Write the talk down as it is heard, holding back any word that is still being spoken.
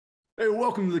Hey,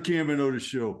 welcome to the Cam and Otis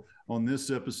Show. On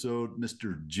this episode,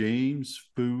 Mr. James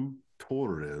Foo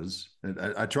Torres. And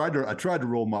I tried to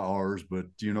roll my R's, but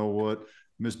you know what?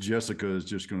 Miss Jessica is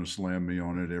just going to slam me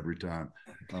on it every time.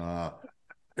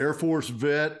 Air Force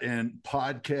vet and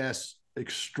podcast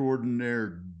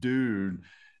extraordinaire dude.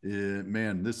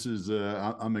 Man, this is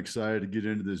I'm excited to get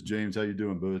into this. James, how you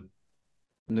doing, bud?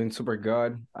 I'm doing super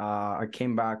good. I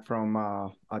came back from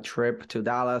a trip to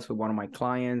Dallas with one of my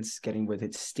clients, getting with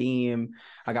its team.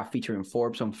 I got featured in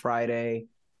Forbes on Friday.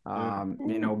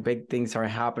 Big things are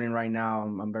happening right now.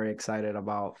 I'm very excited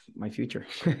about my future.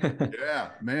 Yeah,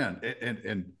 man.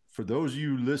 And for those of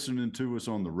you listening to us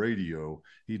on the radio,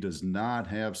 he does not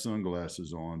have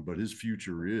sunglasses on, but his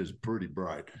future is pretty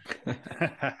bright.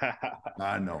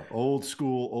 I know. Old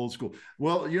school, old school.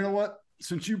 Well, you know what?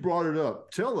 Since you brought it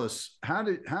up, tell us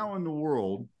how in the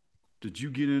world did you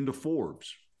get into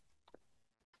Forbes?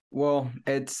 Well,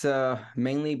 it's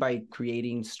mainly by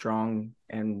creating strong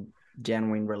and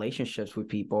genuine relationships with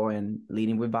people and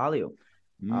leading with value.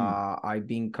 I've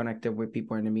been connected with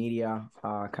people in the media,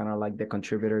 kind of like the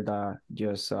contributor that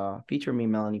just featured me,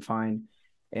 Melanie Fine.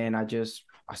 And I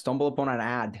stumbled upon an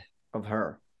ad of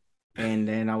her. And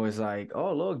then I was like,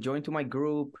 oh, look, join to my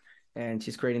group. And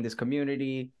she's creating this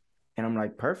community. And I'm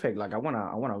like, perfect. Like, I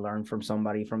wanna learn from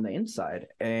somebody from the inside.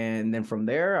 And then from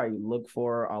there, I look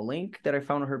for a link that I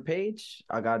found on her page.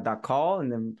 I got that call,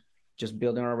 and then just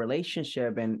building a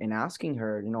relationship and asking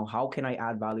her, how can I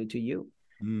add value to you?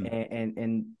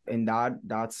 And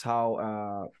that's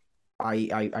how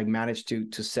I managed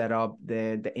to set up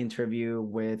the interview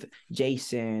with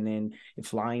Jason and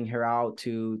flying her out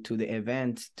to the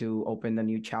event to open the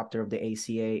new chapter of the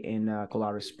ACA in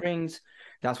Colorado Springs.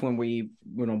 That's when we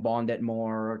bonded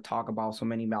more, talk about so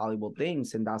many valuable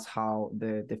things, and that's how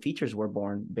the features were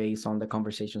born based on the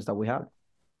conversations that we had.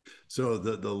 So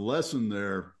the lesson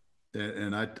there,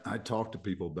 and I talk to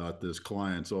people about this,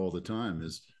 clients all the time,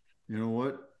 is, you know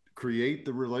what? Create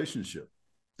the relationship.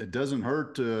 It doesn't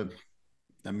hurt to,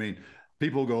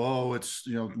 people go, oh, it's,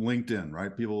 LinkedIn,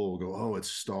 right? People will go, oh, it's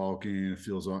stalking. It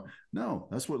feels on. No,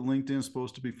 that's what LinkedIn's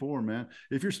supposed to be for, man.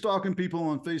 If you're stalking people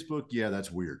on Facebook, yeah, that's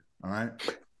weird. All right.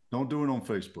 Don't do it on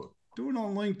Facebook. Do it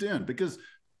on LinkedIn, because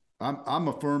I'm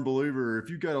a firm believer.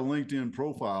 If you got a LinkedIn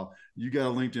profile, you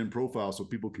got a LinkedIn profile so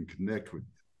people can connect with you.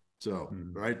 So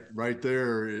right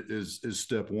there is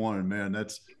step one, man.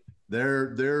 That's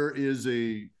there is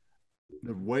the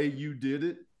way you did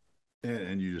it,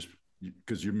 and you just,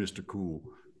 because you're Mr. Cool,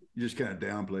 you just kind of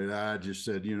downplayed it. I just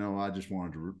said, I just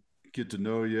wanted to get to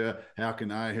know you. How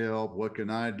can I help? What can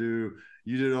I do?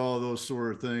 You did all those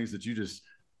sort of things that you just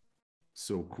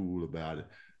so cool about it,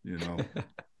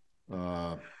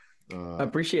 I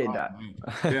appreciate that.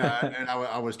 Yeah, and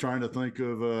I was trying to think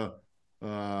of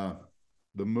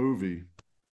the movie,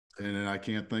 and then I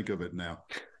can't think of it now.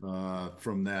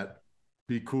 From that,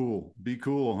 be cool,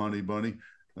 honey bunny.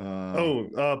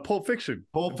 Pulp Fiction.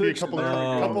 Pulp Fiction.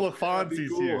 Couple of Fonzies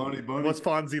cool, here. Honey bunny. What's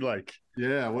Fonzie like?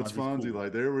 Yeah, what's Fonzie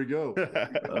like? There we go.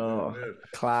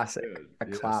 Classic.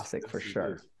 Classic for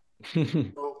sure.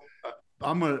 So,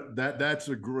 that's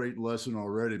a great lesson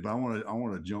already, but I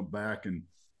want to jump back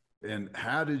and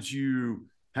how did you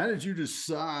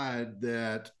decide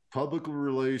that public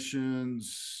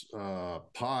relations,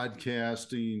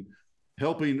 podcasting,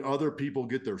 helping other people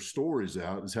get their stories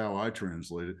out, is how I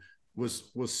translate it,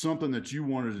 was something that you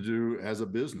wanted to do as a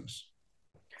business?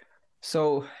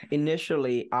 So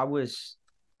initially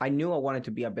I knew I wanted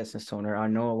to be a business owner. I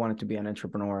know I wanted to be an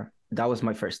entrepreneur. That was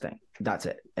my first thing. That's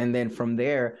it. And then from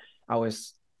there,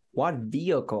 what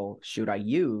vehicle should I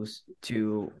use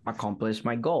to accomplish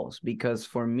my goals? Because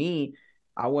for me,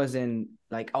 I wasn't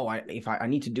like, I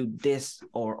need to do this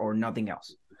or nothing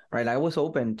else, right? I was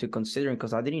open to considering,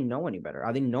 because I didn't know any better.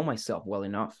 I didn't know myself well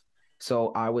enough.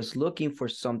 So I was looking for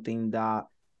something that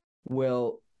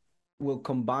will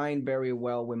combine very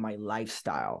well with my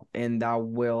lifestyle and that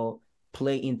will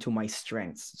play into my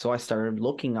strengths. So I started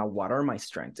looking at what are my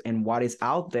strengths and what is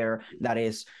out there that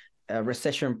is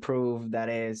recession proof, that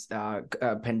is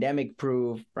pandemic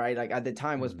proof, right? Like at the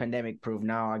time was pandemic proof.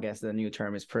 Now I guess the new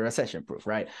term is recession proof,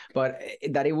 right? But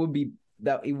that it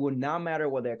would not matter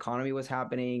what the economy was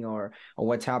happening or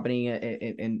what's happening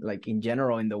in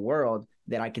general in the world,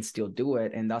 that I can still do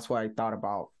it. And that's why I thought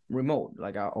about remote.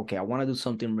 Like, okay, I want to do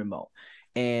something remote.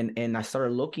 And I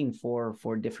started looking for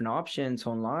different options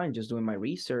online, just doing my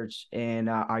research. And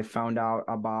I found out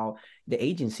about the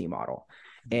agency model.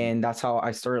 And that's how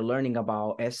I started learning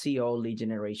about SEO, lead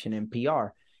generation, and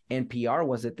PR. And PR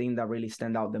was the thing that really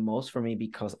stand out the most for me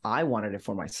because I wanted it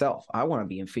for myself. I want to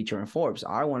be in feature in Forbes.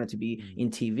 I wanted to be in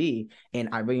TV, and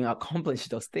I really accomplished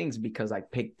those things because I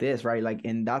picked this, right? Like,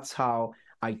 and that's how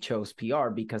I chose PR,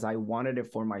 because I wanted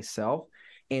it for myself.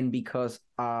 And because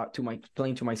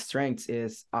playing to my strengths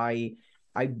is I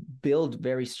build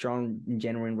very strong,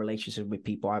 genuine relationships with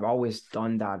people. I've always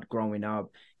done that growing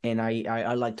up. And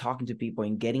I like talking to people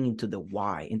and getting into the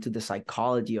why, into the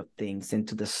psychology of things,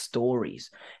 into the stories.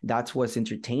 That's what's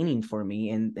entertaining for me.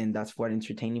 And that's what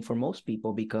entertaining for most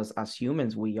people, because as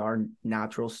humans, we are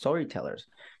natural storytellers.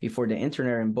 Before the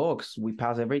internet and books, we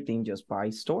pass everything just by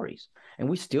stories. And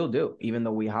we still do, even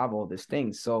though we have all these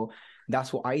things. So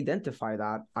that's what I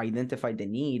identified the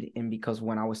need. And because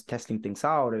when I was testing things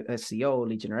out, SEO,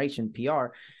 lead generation, PR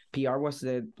was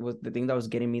the thing that was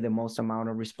getting me the most amount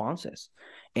of responses.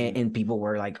 And people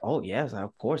were like, oh yes,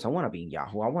 of course, I want to be in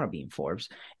Yahoo, I want to be in Forbes.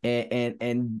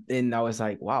 And I was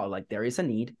like, wow, like there is a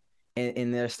need.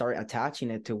 And then I started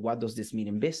attaching it to, what does this mean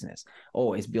in business?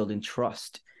 Oh, it's building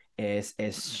trust, is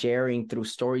sharing through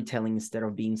storytelling instead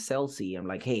of being salesy. I'm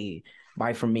like, hey,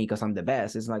 buy from me because I'm the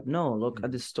best. It's like, no, look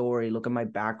at the story, look at my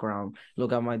background,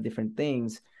 look at my different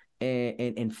things,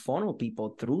 and funnel people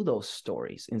through those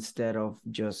stories instead of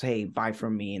just, hey, buy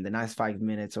from me in the next 5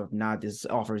 minutes, or not, this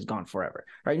offer is gone forever,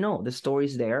 right? No, the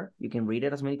story's there. You can read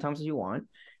it as many times as you want.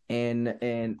 And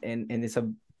it's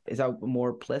a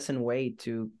more pleasant way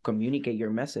to communicate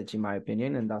your message, in my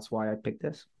opinion. And that's why I picked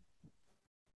this.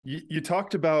 You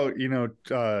talked about,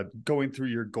 going through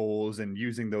your goals and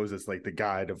using those as like the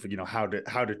guide of, how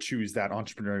to choose that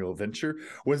entrepreneurial venture.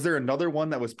 Was there another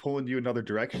one that was pulling you another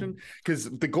direction?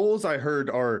 Because the goals I heard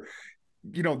are,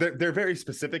 they're very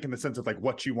specific in the sense of like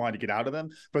what you want to get out of them,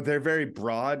 but they're very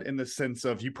broad in the sense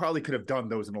of you probably could have done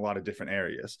those in a lot of different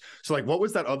areas. So like, what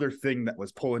was that other thing that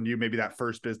was pulling you? Maybe that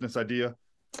first business idea?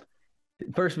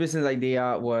 First business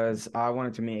idea was, I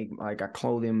wanted to make like a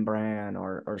clothing brand,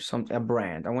 or a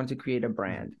brand. I wanted to create a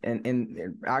brand. And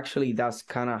actually that's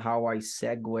kind of how I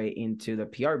segue into the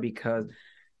PR, because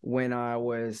when I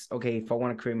was, okay, if I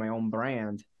want to create my own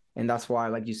brand, and that's why,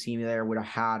 like, you see me there with a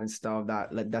hat and stuff,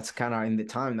 that's kind of in the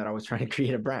time that I was trying to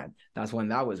create a brand. That's when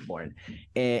that was born.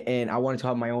 And I wanted to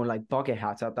have my own like bucket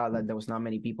hats. I thought that there was not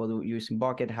many people using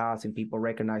bucket hats, and people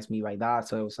recognize me by that.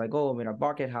 So it was like, oh, I made a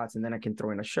bucket hats, and then I can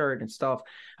throw in a shirt and stuff.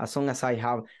 As long as I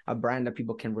have a brand that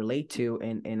people can relate to,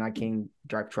 and I can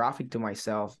drive traffic to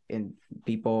myself, and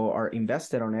people are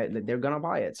invested on it, that they're gonna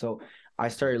buy it. So I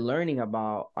started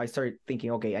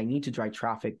thinking, okay, I need to drive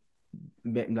traffic.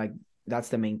 Like, that's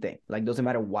the main thing. Like, doesn't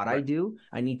matter what I do,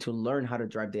 I need to learn how to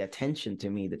drive the attention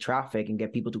to me, the traffic, and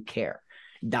get people to care.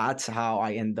 That's how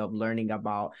I end up learning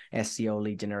about SEO,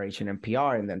 lead generation, and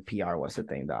PR. And then PR was the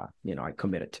thing that, I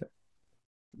committed to.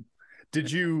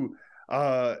 Did you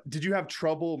have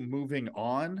trouble moving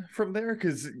on from there?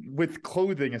 Because with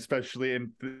clothing especially,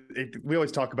 and we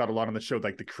always talk about a lot on the show,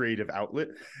 like the creative outlet,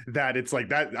 that it's like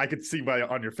that, I could see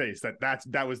on your face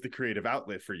that was the creative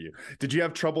outlet for you. Did you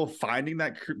have trouble finding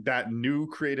that new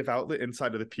creative outlet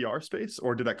inside of the PR space,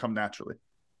 or did that come naturally?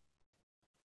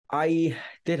 I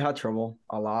did have trouble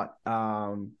a lot,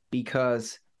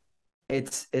 because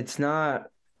it's not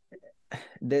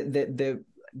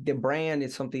the brand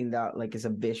is something that, like, is a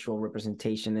visual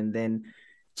representation, and then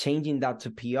changing that to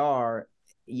PR,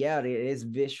 yeah, it is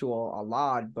visual a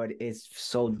lot, but it's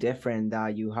so different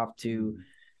that you have to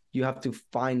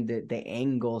find the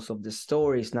angles of the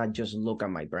story. It's not just look at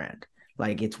my brand.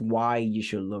 Like, it's why you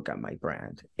should look at my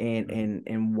brand,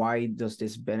 and why does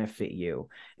this benefit you?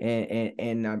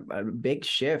 And a big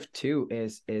shift too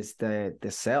is the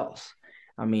sales.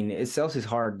 I mean, sales is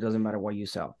hard. It doesn't matter what you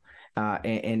sell.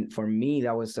 And for me,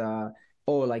 that was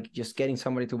like just getting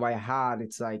somebody to buy a hat.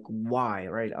 It's like, why,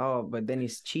 right? Oh, but then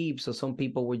it's cheap, so some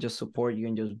people will just support you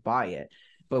and just buy it.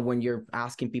 But when you're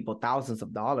asking people thousands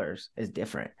of dollars, it's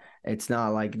different. It's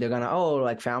not like they're gonna,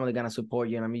 like, family gonna support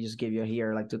you, and let me just give you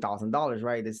here like $2,000,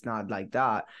 right? It's not like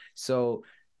that. So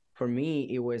for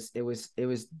me, it was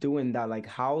doing that. Like,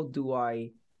 how do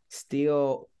I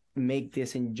still make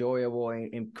this enjoyable,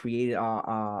 and create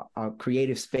a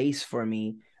creative space for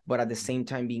me, but at the same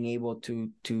time being able to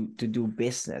do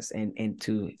business, and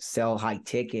to sell high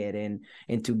ticket,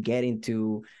 and to get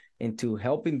into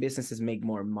helping businesses make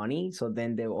more money. So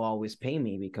then they will always pay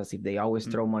me, because if they always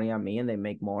throw money at me and they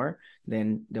make more,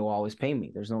 then they will always pay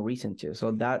me. There's no reason to.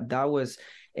 So that was,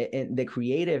 and the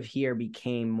creative here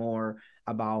became more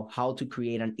about how to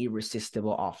create an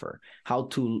irresistible offer, how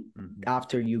to,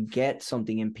 after you get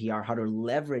something in PR, how to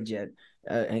leverage it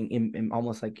and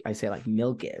almost like I say, like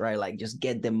milk it, right? Like just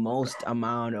get the most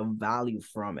amount of value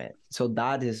from it. So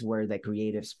that is where the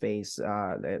creative space,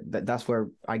 that's where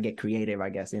I get creative, I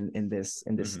guess, in this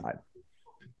side.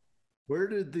 Where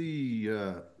did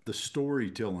the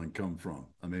storytelling come from?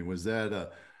 I mean, was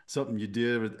that something you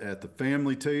did at the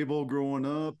family table growing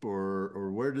up,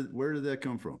 or where did that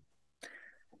come from?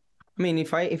 I mean,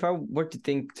 if I were to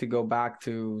think to go back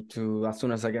to as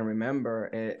soon as I can remember,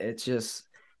 it's just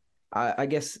I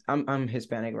guess I'm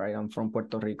Hispanic, right? I'm from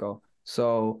Puerto Rico,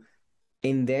 so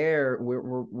in there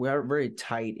we're very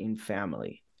tight in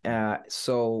family.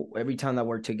 So every time that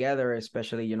we're together,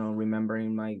 especially, you know,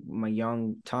 remembering my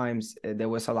young times, there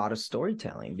was a lot of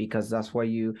storytelling, because that's why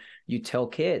you tell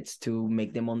kids to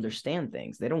make them understand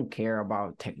things. They don't care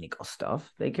about technical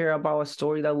stuff. They care about a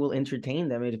story that will entertain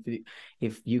them.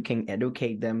 If you can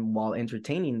educate them while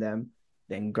entertaining them,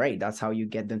 then great. That's how you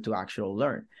get them to actually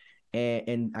learn.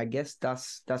 And I guess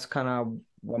that's kind of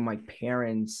what my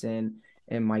parents and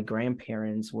my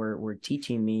grandparents were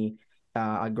teaching me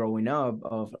growing up,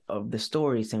 of the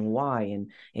stories and why,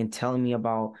 and telling me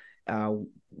about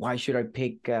why should I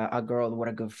pick a girl with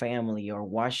a good family, or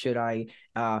why should I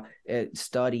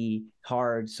study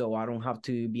hard so I don't have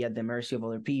to be at the mercy of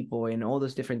other people, and all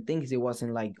those different things. It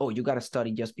wasn't like, oh, you got to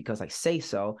study just because I say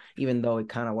so, even though it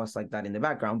kind of was like that in the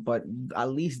background. But at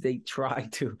least they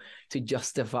tried to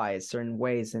justify it certain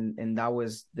ways, and that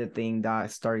was the thing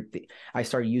that I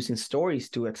started using stories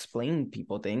to explain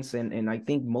people things, and I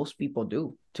think most people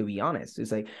do, to be honest.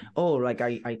 It's like, oh, like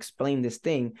I explained this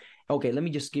thing. Okay, let me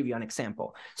just give you an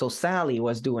example. So Sally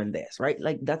was doing this, right?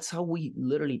 Like that's how we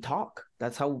literally talk.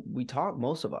 That's how we talk,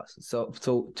 most of us. So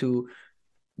to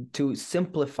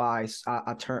simplify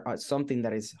a term, something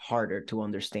that is harder to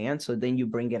understand, so then you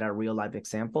bring it a real life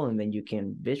example, and then you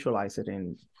can visualize it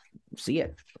and see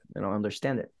it, you know,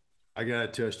 understand it. I gotta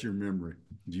test your memory.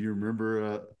 Do you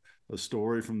remember a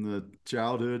story from the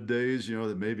childhood days? You know,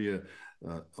 that maybe a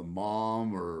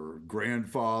mom or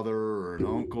grandfather or an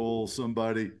uncle,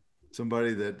 somebody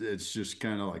that it's just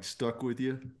kind of like stuck with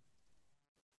you.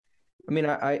 I mean,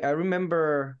 I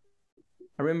remember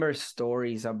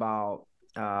stories about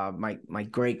my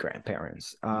great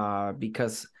grandparents,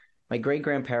 because my great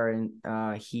grandparent,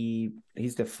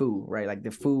 he's the Foo, right? Like the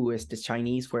Foo is the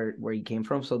Chinese where he came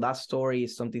from. So that story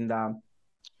is something that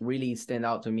really stand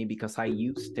out to me, because I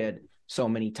used it so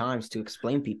many times to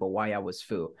explain people why I was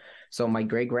Foo. So my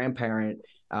great grandparent,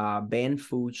 Ben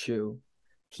Fu Chu,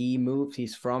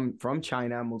 he's from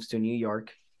China, moves to New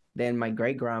York. Then my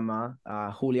great grandma,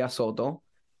 Julia Soto,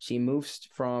 she moves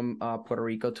from Puerto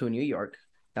Rico to New York.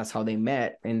 That's how they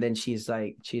met. And then she's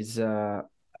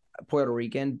Puerto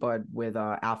Rican, but with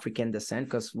African descent,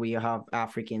 because we have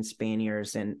African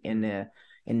Spaniards and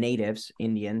natives,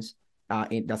 Indians.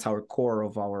 That's our core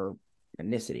of our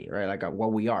ethnicity, right? Like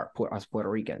what we are as Puerto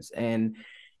Ricans. And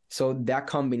so that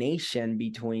combination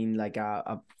between like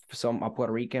a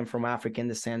Puerto Rican from African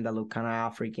descent that look kind of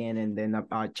African, and then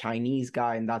a Chinese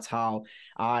guy, and that's how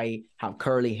I have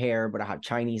curly hair, but I have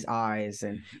Chinese eyes,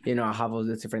 and you know I have all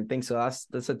these different things. So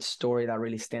that's a story that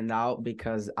really stand out,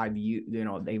 because you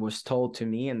know, it was told to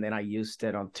me, and then I used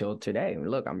it until today.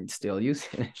 Look, I'm still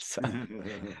using it. So.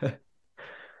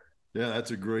 Yeah,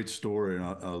 that's a great story, and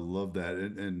I love that.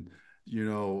 And you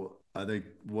know, I think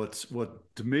what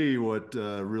to me what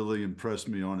really impressed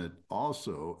me on it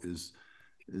also is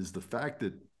the fact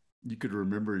that you could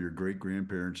remember your great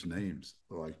grandparents' names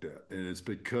like that, and it's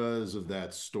because of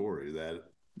that story that,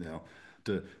 you know,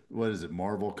 to what is it,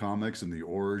 Marvel Comics and the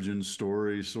origin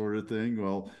story sort of thing.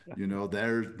 Well, you know,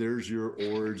 there's your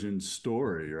origin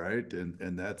story, right?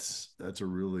 And that's a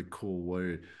really cool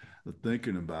way of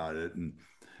thinking about it.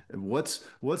 And what's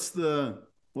the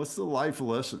life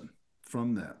lesson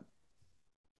from that?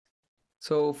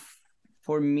 So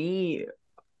for me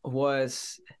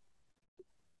was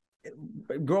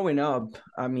growing up.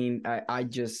 I mean, I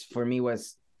just, for me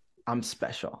was, I'm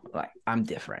special, like I'm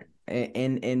different,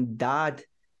 and that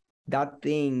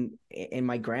thing in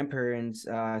my grandparents,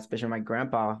 especially my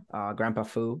grandpa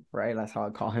Fu, right? That's how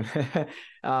I call him.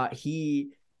 uh,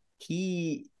 he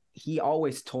he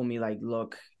always told me, like,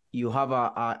 look, you have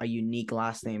a unique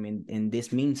last name, and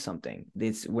this means something.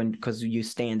 This, when, because you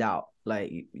stand out,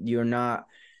 like you're not.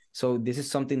 So this is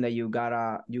something that you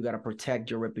gotta protect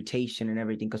your reputation and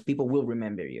everything, because people will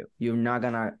remember you. You're not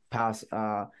gonna pass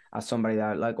as somebody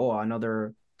that, like, oh,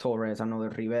 another Torres, another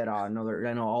Rivera, another,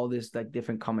 you know, all these like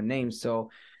different common names. So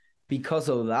because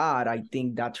of that, I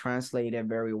think that translated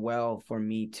very well for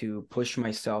me to push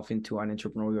myself into an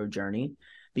entrepreneurial journey,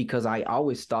 because I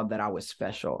always thought that I was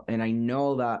special. And I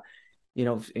know that you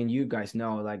know, and you guys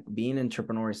know, like being an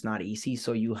entrepreneur is not easy.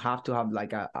 So you have to have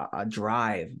like a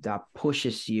drive that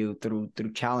pushes you through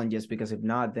challenges, because if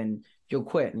not, then you'll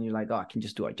quit and you're like, oh, I can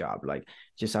just do a job. Like,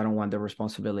 just, I don't want the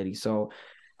responsibility. So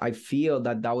I feel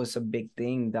that that was a big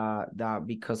thing, that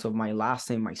because of my last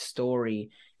name, my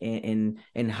story, and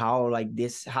how like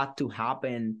this had to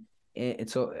happen. And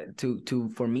so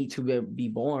for me to be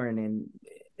born,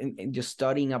 and just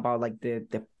studying about like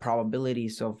the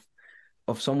probabilities of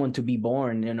someone to be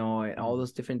born, you know, and all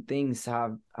those different things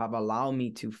have allowed me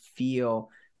to feel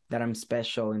that I'm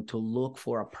special and to look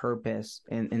for a purpose.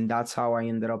 And that's how I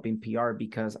ended up in PR,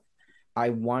 because I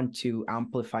want to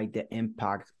amplify the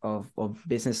impact of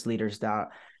business leaders that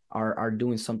are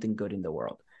doing something good in the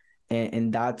world.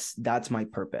 And that's my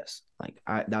purpose. Like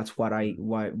that's what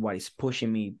is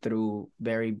pushing me through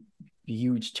very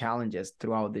huge challenges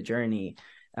throughout the journey,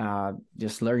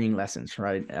 just learning lessons,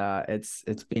 right?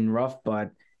 It's been rough,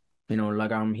 but you know,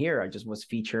 like I'm here. I just was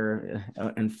featured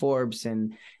in Forbes,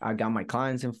 and I got my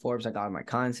clients in Forbes. I got my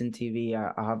clients in TV.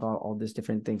 I have all these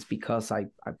different things because I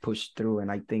pushed through, and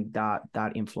I think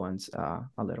that influenced a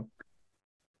little.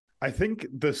 I think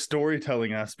the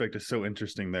storytelling aspect is so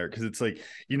interesting there, because it's like,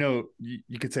 you know,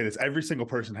 you could say this, every single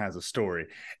person has a story,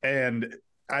 and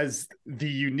as the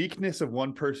uniqueness of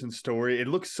one person's story, it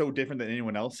looks so different than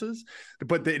anyone else's,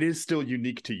 but it is still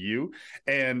unique to you.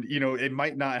 And, you know, it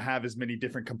might not have as many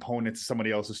different components as somebody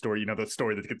else's story, you know, the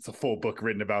story that gets a full book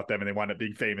written about them and they wind up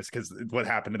being famous because what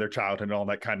happened to their childhood and all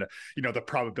that kind of, you know, the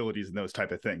probabilities and those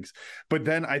type of things. But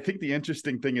then I think the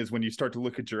interesting thing is when you start to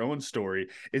look at your own story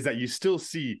is that you still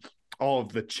see all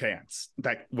of the chance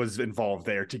that was involved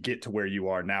there to get to where you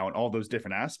are now, and all those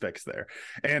different aspects there.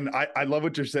 And I love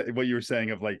what you were saying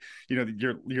of like, you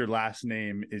know, your last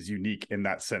name is unique in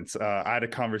that sense. I had a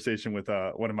conversation with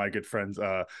one of my good friends,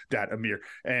 dad Amir,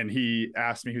 and he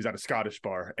asked me, he was at a Scottish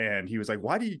bar, and he was like,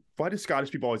 why do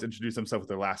Scottish people always introduce themselves with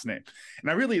their last name?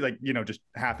 And I really, like, you know, just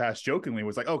half-assed jokingly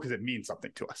was like, oh, because it means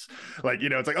something to us. Like, you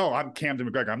know, it's like, oh, I'm Camden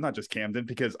McGregor. I'm not just Camden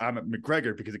because I'm a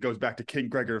McGregor because it goes back to King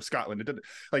Gregor of Scotland. It did,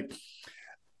 like,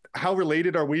 how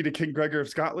related are we to King Gregor of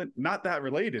Scotland? Not that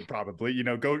related, probably. You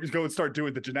know, go and start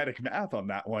doing the genetic math on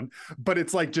that one. But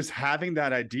it's like just having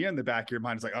that idea in the back of your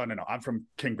mind is like, oh no, I'm from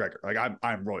King Gregor. Like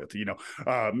I'm royalty. You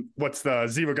know, what's the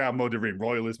Zivogam Moderim?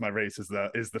 Royal is my race, is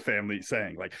the family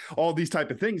saying. Like all these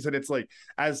type of things, and it's like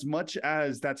as much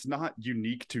as that's not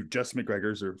unique to just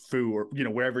McGregor's or Foo or, you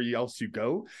know, wherever else you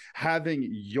go, having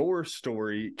your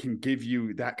story can give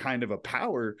you that kind of a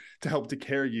power to help to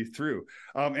carry you through.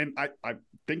 And I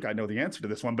think I know the answer to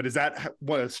this one, but is that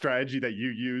what a strategy that you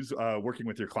use working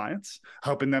with your clients,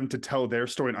 helping them to tell their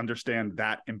story and understand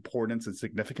that importance and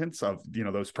significance of, you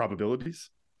know, those probabilities?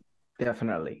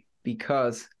 Definitely,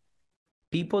 because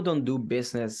people don't do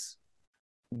business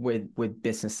with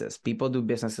businesses. People do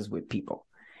businesses with people,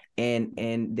 and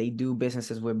they do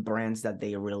businesses with brands that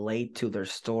they relate to their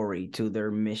story, to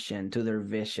their mission, to their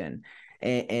vision.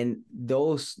 And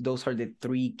those are the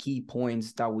three key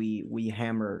points that we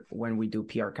hammer when we do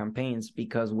PR campaigns,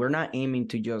 because we're not aiming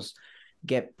to just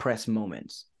get press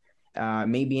moments.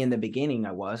 Maybe in the beginning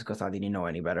I was, because I didn't know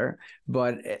any better,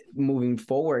 but moving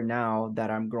forward, now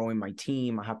that I'm growing my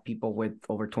team, I have people with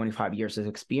over 25 years of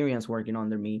experience working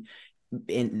under me,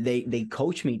 and they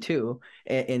coach me too.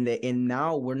 And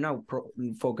now we're not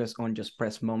focused on just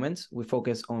press moments. We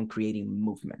focus on creating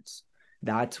movements.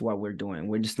 That's what we're doing.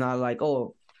 We're just not like,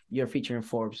 oh, you're featuring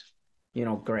Forbes, you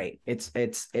know, great. It's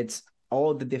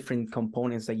all the different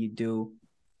components that you do,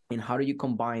 and how do you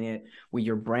combine it with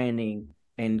your branding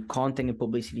and content and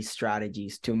publicity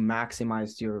strategies to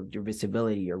maximize your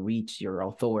visibility, your reach, your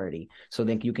authority, so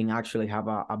that you can actually have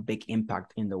a big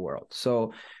impact in the world.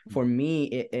 So for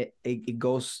me,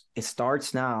 it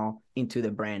starts now into the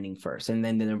branding first, and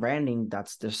then the branding,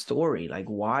 that's the story. Like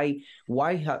why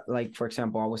like, for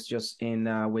example, I was just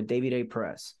in with David A.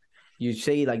 Perez. You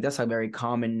say like that's a very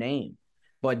common name,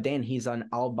 but then he's an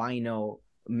albino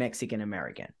Mexican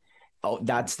American. Oh,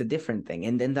 that's the different thing.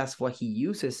 And then that's what he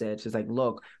uses it. It's like,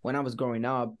 look, when I was growing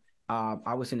up,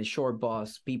 I was in a short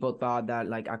bus. People thought that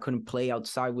like I couldn't play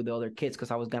outside with the other kids because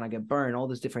I was gonna get burned, all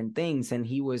those different things. And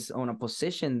he was on a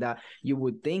position that you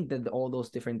would think that all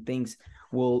those different things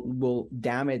will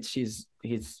damage his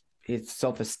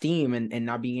self-esteem, and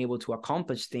not being able to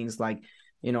accomplish things like,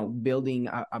 you know, building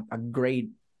a great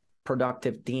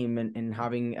productive team, and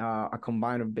having a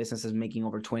combine of businesses making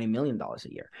over $20 million a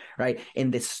year, right?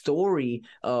 And the story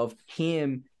of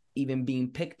him even being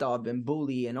picked up and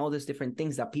bullied and all these different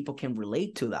things, that people can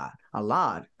relate to that a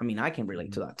lot. I mean, I can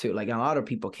relate to that too. Like a lot of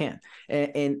people can.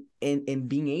 And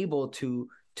being able to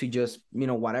just, you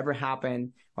know, whatever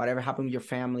happened with your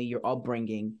family, your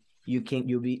upbringing,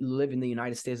 you live in the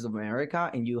United States of America,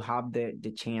 and you have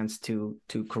the chance to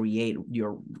create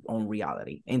your own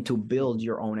reality and to build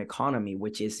your own economy,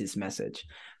 which is his message.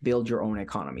 Build your own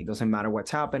economy. Doesn't matter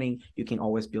what's happening, you can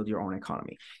always build your own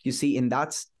economy. You see, and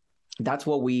that's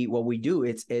what we do.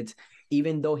 It's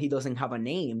even though he doesn't have a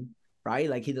name, right?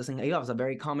 Like he has a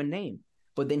very common name,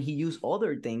 but then he used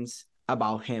other things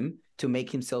about him to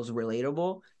make himself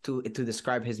relatable, to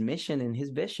describe his mission and his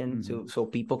vision, so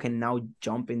people can now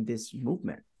jump in this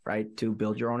movement, right? To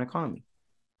build your own economy.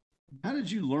 How did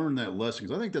you learn that lesson?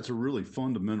 Because I think that's a really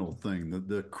fundamental thing,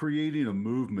 the creating a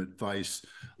movement vice.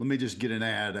 Let me just get an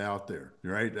ad out there,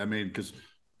 right? I mean, because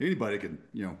anybody can,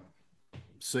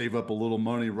 save up a little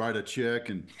money, write a check,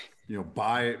 and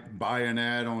buy an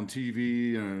ad on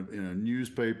TV in a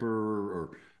newspaper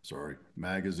or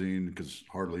magazine, because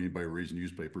hardly anybody reads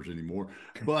newspapers anymore.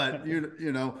 But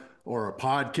or a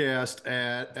podcast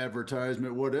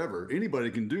advertisement, whatever.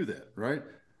 Anybody can do that, right?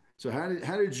 So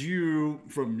how did you,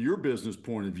 from your business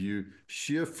point of view,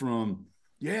 shift from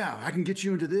I can get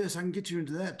you into this, I can get you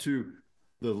into that, to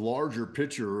the larger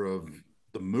picture of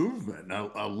the movement?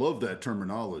 I love that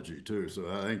terminology too. So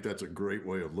I think that's a great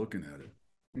way of looking at it.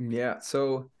 Yeah.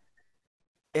 So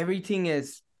everything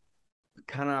is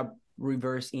kind of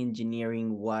reverse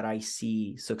engineering what I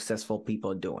see successful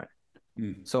people doing.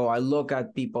 So I look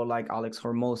at people like Alex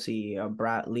Hormozi,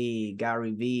 Brad Lee,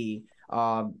 Gary Vee,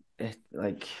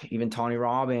 like even Tony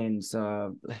Robbins,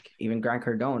 like even Grant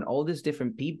Cardone, all these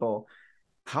different people.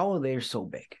 How are they so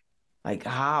big? Like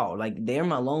how? Like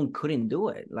them alone couldn't do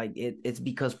it. Like it's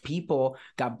because people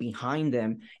got behind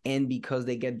them, and because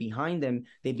they get behind them,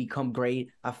 they become great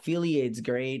affiliates,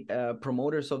 great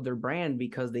promoters of their brand,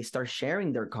 because they start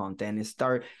sharing their content and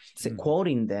start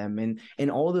quoting them, and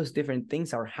all those different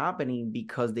things are happening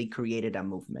because they created a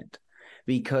movement,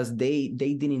 because they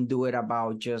didn't do it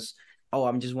about just, oh,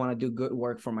 I just want to do good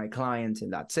work for my clients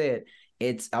and that's it.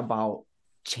 It's about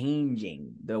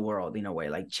changing the world in a way,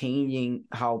 like changing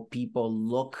how people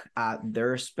look at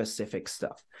their specific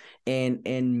stuff, and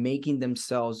making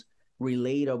themselves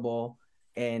relatable,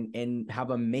 and have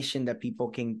a mission that people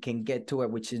can get to it,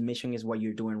 which is mission is what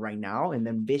you're doing right now, and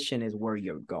then vision is where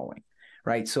you're going,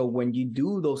 right? So when you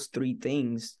do those three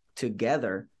things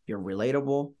together, you're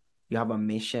relatable, you have a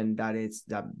mission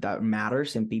that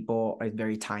matters, and people is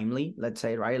very timely, let's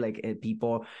say, right? Like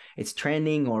people, it's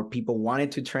trending, or people want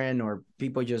it to trend, or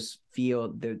people just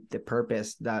feel the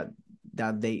purpose that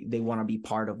they want to be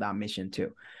part of that mission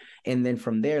too. And then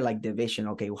from there, like the vision,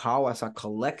 okay, how as a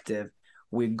collective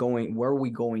where are we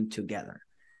going together?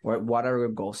 What are our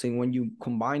goals? And when you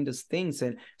combine those things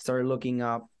and start looking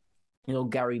up,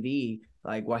 Gary Vee,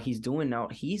 like what he's doing now,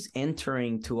 he's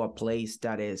entering to a place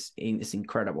that is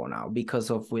incredible now,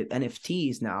 because of with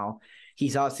NFTs now, he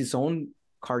has his own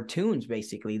cartoons,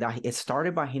 basically, that it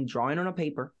started by him drawing on a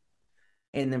paper.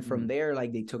 And then from there,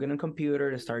 like they took it on a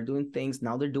computer to start doing things.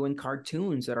 Now they're doing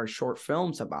cartoons that are short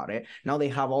films about it. Now they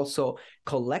have also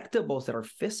collectibles that are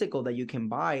physical that you can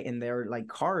buy, and they're like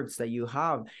cards that you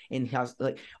have, and has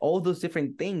like all those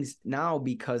different things now,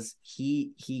 because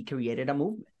he created a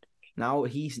movement. Now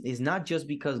it's not just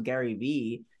because Gary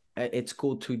Vee, it's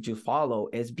cool to follow.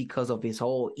 It's because of his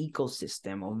whole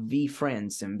ecosystem of V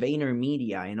Friends and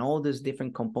VaynerMedia and all these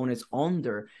different components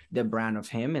under the brand of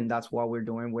him. And that's what we're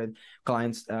doing with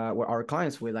clients, with our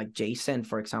clients, with like Jason,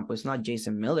 for example. It's not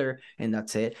Jason Miller and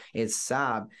that's it. It's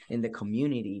Sab in the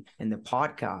community and the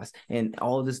podcast and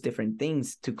all these different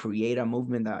things to create a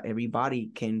movement that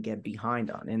everybody can get behind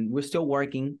on. And we're still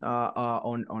working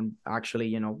on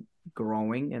actually,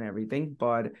 growing and everything,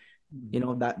 but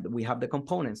that we have the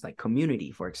components like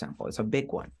community, for example. It's a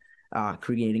big one,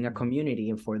 creating a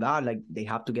community, and for that, like they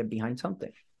have to get behind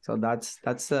something. So that's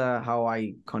how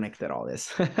I connected all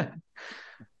this.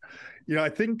 I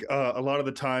think a lot of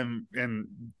the time, and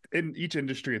in each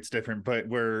industry it's different, but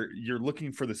where you're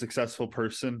looking for the successful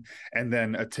person and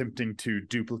then attempting to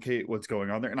duplicate what's going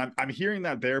on there. And I'm hearing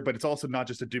that there, but it's also not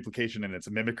just a duplication and it's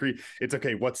a mimicry. It's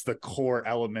okay, what's the core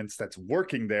elements that's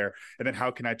working there? And then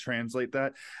how can I translate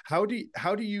that? How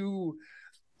do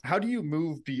you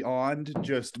move beyond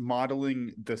just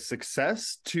modeling the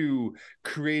success to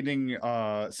creating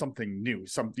something new,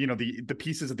 the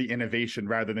pieces of the innovation,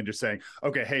 rather than just saying,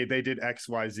 okay, hey, they did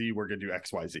XYZ, we're gonna do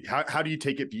XYZ. How do you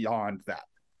take it beyond that?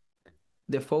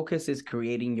 The focus is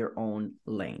creating your own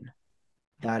lane.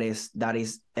 That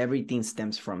is everything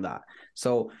stems from that.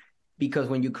 So because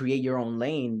when you create your own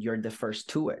lane, you're the first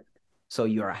to it, so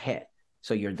you're ahead,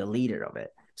 so you're the leader of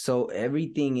it. So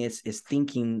everything is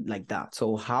thinking like that.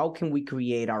 So how can we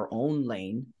create our own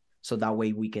lane so that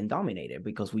way we can dominate it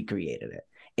because we created it.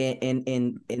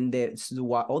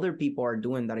 What other people are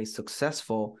doing that is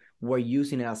successful, we're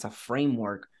using it as a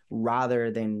framework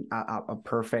rather than a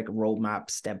perfect roadmap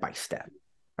step by step,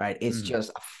 right? It's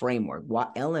just a framework.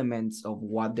 What elements of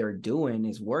what they're doing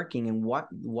is working, and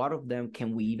what of them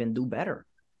can we even do better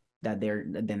than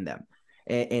them,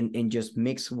 and just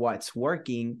mix what's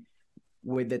working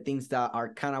with the things that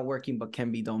are kind of working but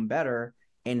can be done better,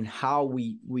 and how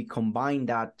we combine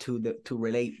that to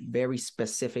relate very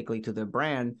specifically to the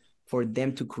brand for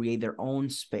them to create their own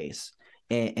space,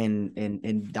 and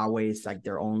that way it's like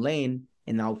their own lane,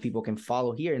 and now people can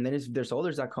follow here, and then there's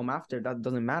others that come after. That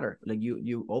doesn't matter. Like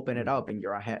you open it up and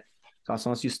you're ahead. So as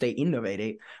long as you stay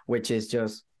innovative, which is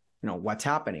just what's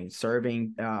happening,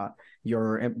 serving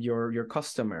your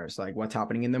customers, like what's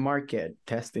happening in the market,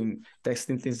 testing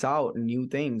things out, new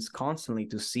things constantly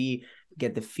to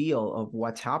get the feel of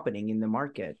what's happening in the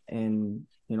market, and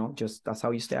just that's how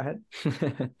you stay ahead.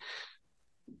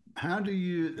 How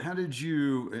did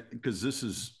you,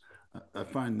 because I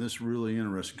find this really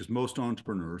interesting, because most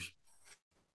entrepreneurs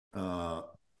want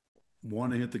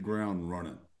to hit the ground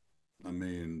running. I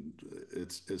mean,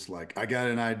 it's like, I got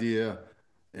an idea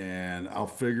and I'll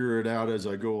figure it out as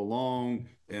I go along,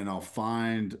 and I'll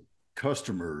find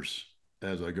customers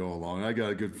as I go along. I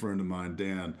got a good friend of mine,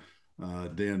 Dan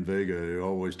Vega, who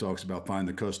always talks about find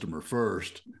the customer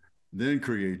first, then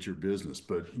create your business.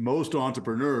 But most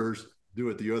entrepreneurs do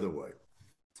it the other way.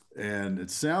 And it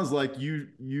sounds like you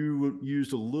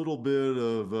used a little bit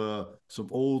of some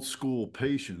old school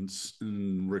patience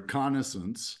and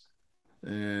reconnaissance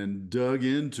and dug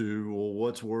into, well,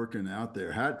 what's working out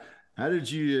there. How did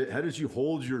you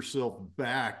hold yourself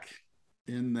back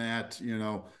in that, and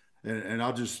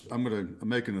I'm going to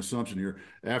make an assumption here.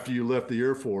 After you left the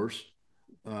Air Force,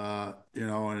 and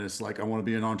it's like, I want to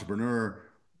be an entrepreneur.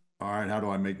 All right, how do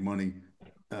I make money?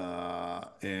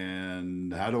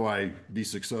 And how do I be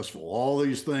successful? All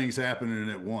these things happening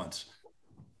at once.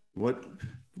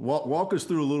 Walk us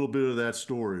through a little bit of that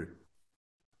story.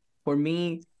 For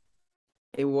me,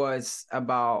 it was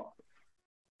about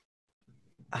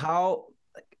how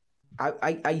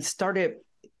I started.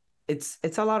 It's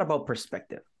a lot about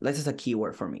perspective. This is a key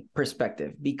word for me,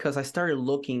 perspective, because I started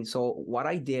looking. So what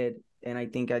I did, and I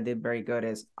think I did very good,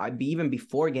 is even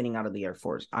before getting out of the Air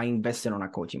Force, I invested on a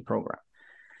coaching program.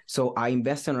 So I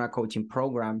invested in a coaching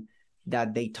program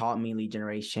that they taught me lead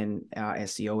generation,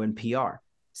 SEO, and PR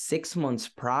 6 months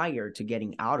prior to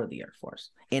getting out of the Air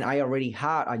Force. And I already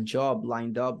had a job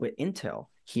lined up with Intel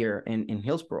here in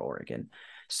Hillsboro, Oregon.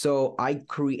 So I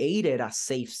created a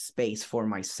safe space for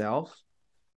myself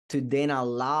to then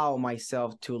allow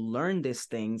myself to learn these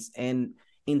things. And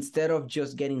instead of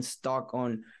just getting stuck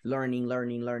on learning,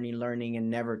 and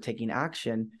never taking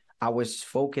action, I was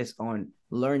focused on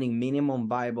learning minimum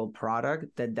viable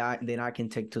product that then I can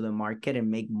take to the market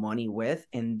and make money with,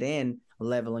 and then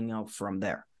leveling up from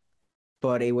there.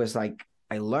 But it was like,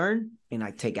 I learn and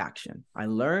I take action. I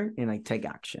learn and I take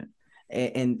action.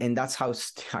 And that's how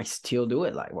I still do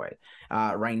it that way.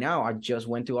 Right now, I just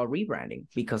went to a rebranding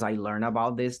because I learned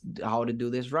about this, how to do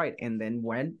this right, and then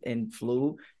went and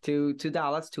flew to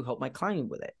Dallas to help my client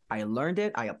with it. I learned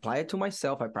it, I apply it to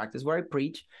myself, I practice what I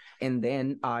preach, and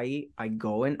then I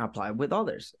go and apply it with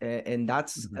others. And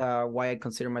that's why I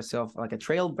consider myself like a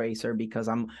trailblazer, because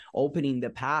I'm opening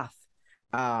the path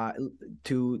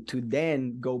to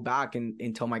then go back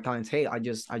and tell my clients, hey, I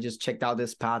just checked out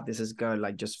this path, this is good,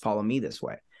 like just follow me this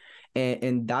way.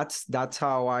 And that's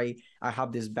how I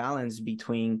have this balance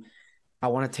between, I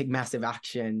want to take massive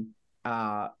action,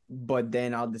 but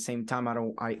then at the same time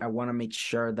I want to make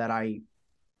sure that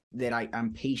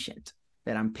I'm patient,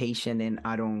 and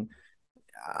I don't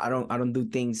do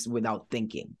things without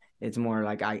thinking. It's more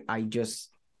like I just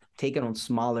take it on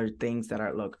smaller things that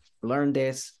are, look, learn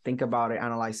this, think about it,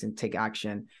 analyze and take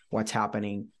action. What's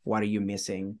happening? What are you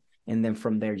missing? And then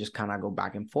from there, just kind of go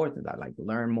back and forth with that, like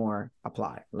learn more,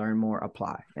 apply, learn more,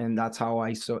 apply. And that's how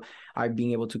I've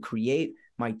been able to create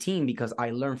my team, because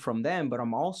I learn from them, but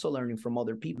I'm also learning from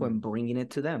other people and bringing it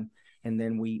to them. And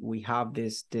then we have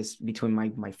this between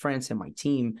my friends and my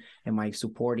team and my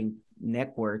supporting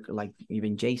network, like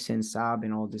even Jason, Sab,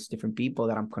 and all these different people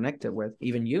that I'm connected with,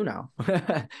 even you now,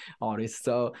 Otis.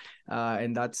 So,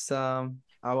 and that's how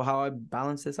I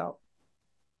balance this out.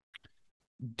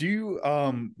 Do you,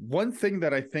 one thing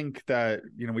that I think that,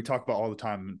 we talk about all the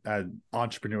time at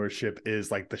entrepreneurship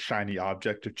is like the shiny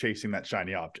object, of chasing that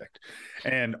shiny object.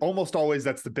 And almost always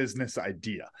that's the business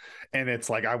idea. And it's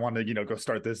like, I want to, go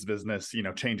start this business,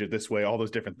 change it this way, all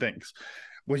those different things.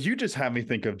 what you just had me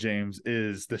think of, James,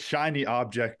 is the shiny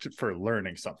object for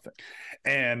learning something.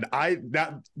 And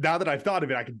now that I've thought of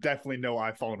it, I can definitely know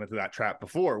I've fallen into that trap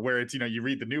before, where it's, you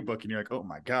read the new book and you're like, oh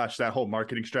my gosh, that whole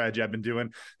marketing strategy I've been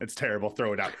doing, it's terrible,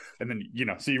 throw it out. And then,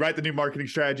 so you write the new marketing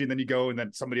strategy and then you go and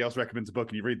then somebody else recommends a book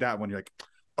and you read that one, you're like,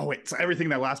 oh wait, so everything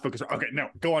in that last book is okay, no,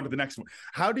 go on to the next one.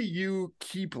 How do you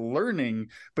keep learning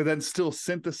but then still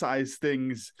synthesize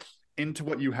things into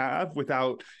what you have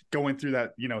without going through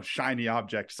that shiny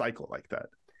object cycle like that?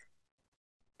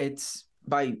 It's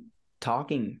by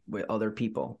talking with other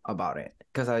people about it,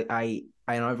 because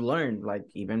I've learned, like,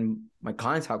 even my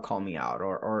clients have called me out,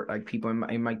 or like people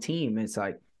in my team. It's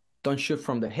like, don't shoot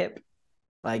from the hip.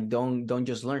 Like, don't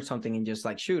just learn something and just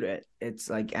like shoot it. It's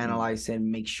like, analyze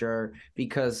and make sure,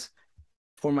 because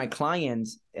for my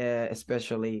clients,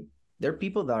 especially, they're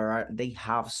people that they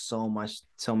have so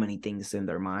many things in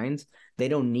their minds. They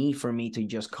don't need for me to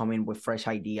just come in with fresh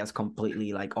ideas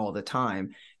completely, like, all the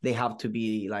time. They have to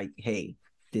be like, hey,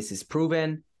 this is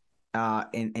proven,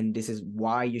 and this is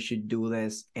why you should do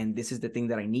this, and this is the thing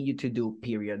that I need you to do,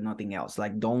 period, nothing else.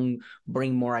 Like, don't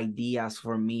bring more ideas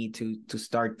for me to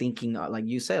start thinking, like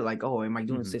you said, like, oh, am I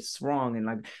doing this wrong, and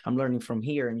like, I'm learning from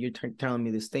here and you're telling me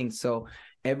this thing. So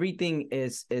everything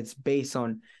it's based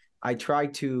on, I try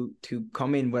to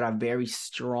come in with a very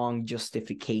strong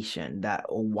justification that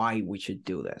why we should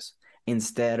do this,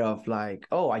 instead of like,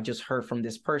 oh, I just heard from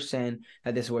this person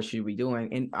that this is what you should be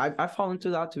doing. And I've fallen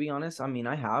into that, to be honest. I mean,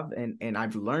 I have, and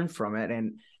I've learned from it,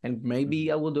 and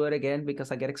maybe I will do it again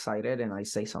because I get excited and I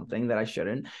say something that I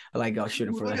shouldn't, like, I'll shoot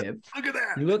him for the hip. Look at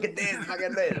that. Look at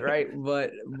this, right?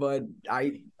 But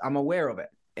I'm aware of it,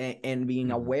 and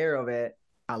being aware of it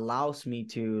allows me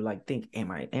to like think, am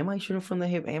I shooting from the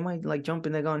hip? Am I like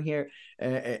jumping the gun here?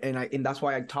 And that's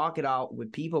why I talk it out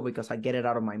with people, because I get it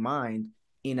out of my mind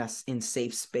in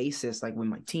safe spaces, like with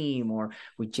my team or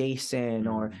with Jason,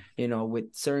 or with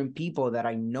certain people that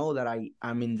I know that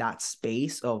I'm in that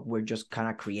space of, we're just kind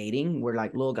of creating. We're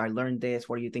like, look, I learned this,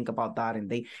 what do you think about that? And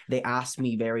they ask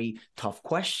me very tough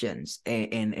questions,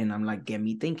 and I'm like, get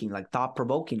me thinking, like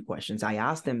thought-provoking questions. I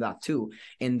ask them that too,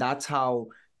 and that's how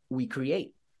we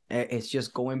create. It's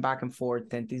just going back and forth,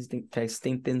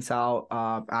 testing things out,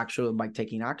 actually by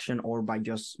taking action or by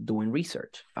just doing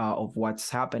research of what's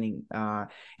happening.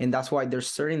 And that's why there's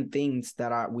certain things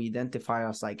that we identify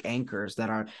as like anchors, that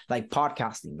are like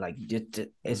podcasting. Like,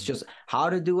 it's just how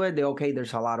to do it. Okay,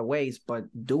 there's a lot of ways, but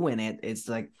doing it's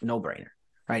like no-brainer.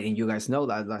 Right. And you guys know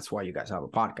that. That's why you guys have a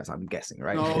podcast, I'm guessing,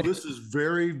 right? No, this is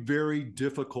very, very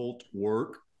difficult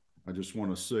work. I just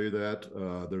want to say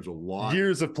that there's a lot.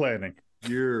 Years of planning.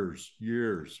 Years.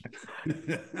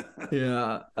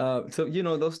 Yeah. So,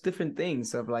 those different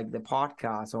things of like the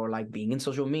podcast or like being in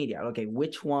social media. Okay,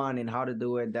 which one and how to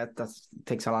do it, that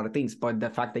takes a lot of things. But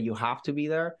the fact that you have to be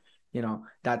there,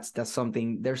 that's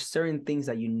something. There's certain things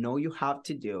that you have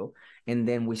to do. And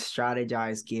then we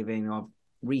strategize, giving of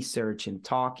research and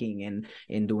talking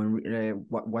and doing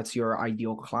what's your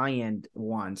ideal client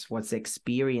wants, what's the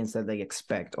experience that they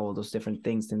expect, all those different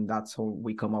things. And that's how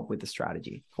we come up with the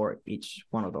strategy for each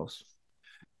one of those.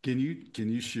 Can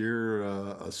you share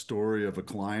a story of a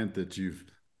client that you've,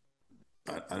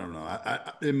 I don't know,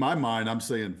 I in my mind, I'm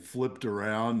saying flipped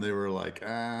around. They were like,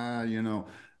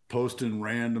 posting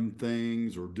random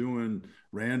things or doing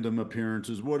random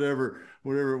appearances, whatever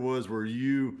it was, where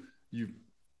you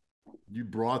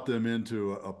brought them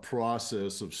into a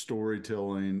process of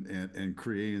storytelling and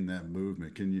creating that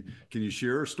movement. Can you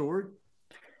share a story?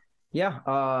 Yeah.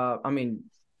 I mean,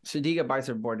 Strategic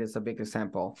Advisor Board is a big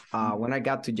example. When I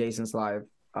got to Jason's live,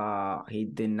 he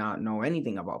did not know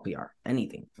anything about PR,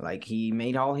 anything. Like, he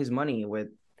made all his money with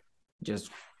just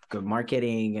good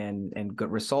marketing and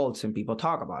good results, and people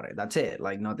talk about it. That's it.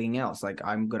 Like, nothing else. Like,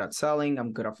 I'm good at selling,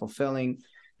 I'm good at fulfilling,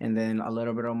 and then a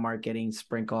little bit of marketing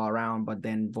sprinkle around, but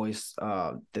then voice,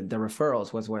 the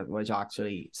referrals was what was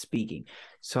actually speaking.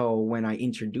 So when I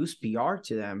introduced PR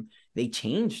to them, they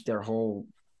changed their whole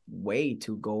way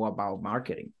to go about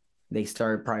marketing. They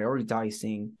started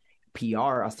prioritizing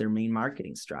PR as their main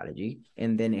marketing strategy,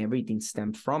 and then everything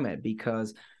stemmed from it,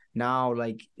 because now,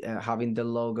 like, having the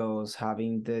logos,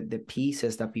 having the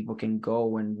pieces that people can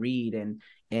go and read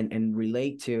and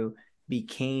relate to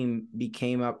became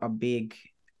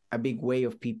a big way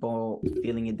of people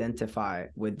feeling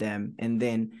identified with them. And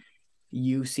then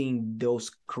using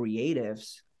those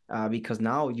creatives, because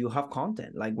now you have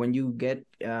content. Like, when you get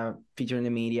featured in the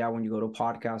media, when you go to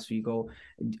podcasts, you go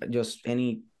just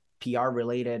any PR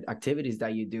related activities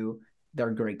that you do,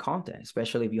 they're great content,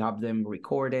 especially if you have them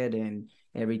recorded and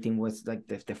everything was like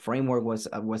the framework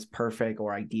was perfect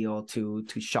or ideal to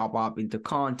chop up into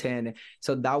content.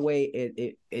 So that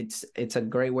way it's a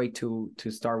great way to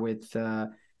start with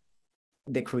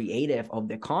the creative of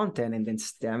the content and then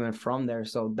stem it from there.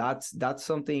 So that's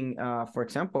something, for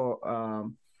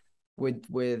example,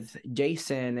 with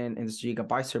Jason and the Strategic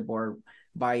Advisor Board,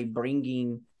 by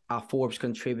bringing a Forbes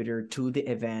contributor to the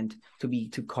event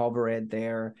to cover it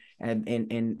there,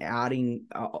 and adding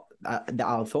the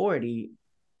authority,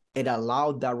 it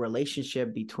allowed that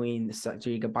relationship between the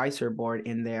Strategic Advisor Board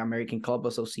and the American Club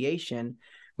Association,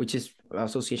 which is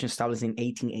association established in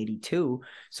 1882.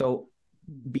 So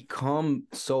become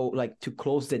so like to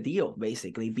close the deal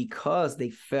basically, because they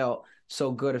felt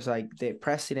so good. It's like the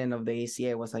president of the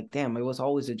ACA was like, damn, it was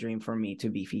always a dream for me to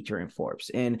be featured in Forbes.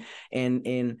 And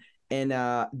that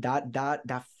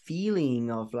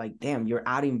feeling of like, damn, you're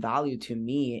adding value to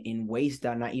me in ways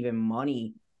that not even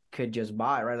money could just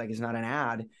buy, right? Like it's not an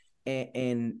ad.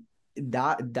 And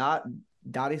that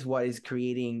is what is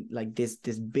creating like this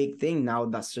big thing now,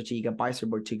 that Strategic Advisor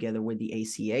Board together with the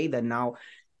ACA, that now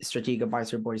Strategic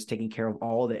Advisor Board is taking care of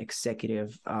all the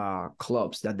executive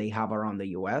clubs that they have around the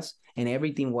US, and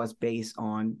everything was based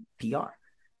on PR,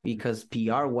 because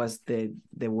PR was the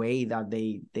way that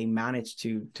they managed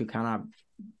to kind of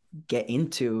get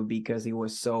into, because it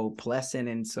was so pleasant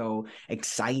and so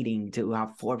exciting to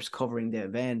have Forbes covering the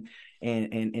event.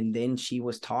 And then she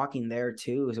was talking there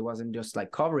too. So it wasn't just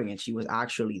like covering it. She was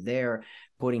actually there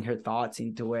putting her thoughts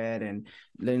into it. And,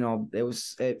 you know, it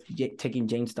was taking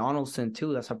James Donaldson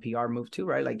too. That's a PR move too,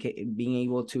 right? Like being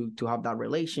able to have that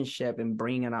relationship and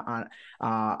bring an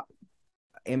NBA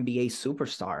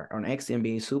superstar or an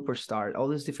ex-NBA superstar, all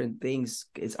these different things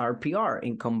is our PR,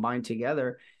 and combined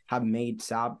together have made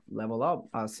SAB level up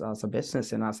as a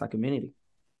business and as a community.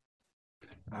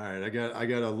 All right, I got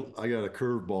a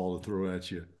curveball to throw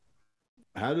at you.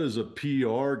 How does a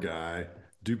PR guy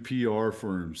do PR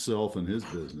for himself and his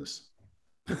business?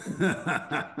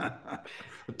 I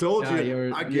told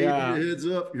you, I gave you a heads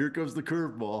up. Here comes the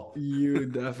curveball. You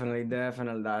definitely,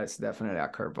 that's definitely a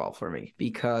curveball for me,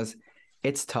 because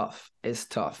it's tough. It's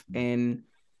tough. And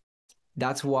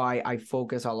that's why I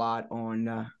focus a lot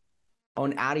on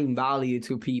adding value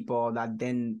to people, that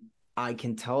then I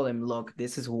can tell them, look,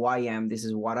 this is who I am, this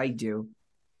is what I do,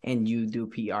 and you do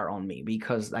PR on me.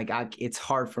 Because like it's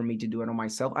hard for me to do it on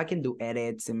myself. I can do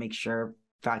edits and make sure,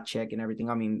 fact check and everything.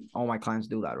 I mean, all my clients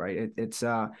do that, right? It's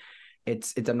a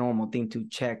normal thing to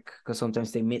check, because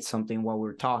sometimes they miss something while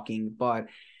we're talking. But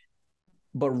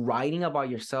writing about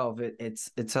yourself,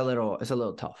 it's a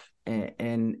little tough.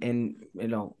 And you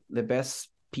know, the best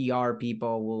PR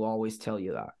people will always tell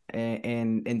you that.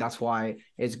 And that's why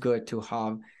it's good to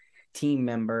have team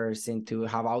members and to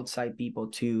have outside people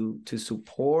to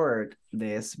support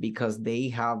this, because they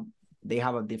have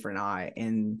a different eye.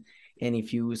 And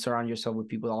if you surround yourself with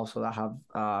people also that have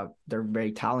they're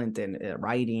very talented at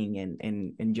writing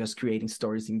and just creating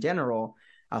stories in general,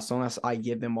 as long as I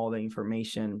give them all the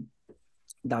information,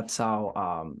 that's how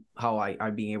I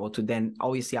being able to, then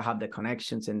obviously I have the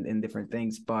connections and different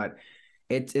things. But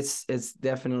it's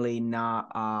definitely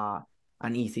not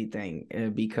an easy thing,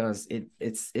 because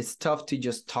it's tough to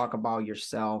just talk about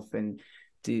yourself, and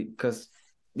because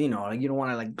you know, like, you don't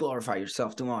want to like glorify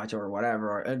yourself too much or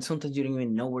whatever, and sometimes you don't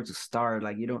even know where to start,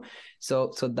 like you don't.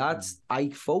 So that's I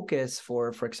focus,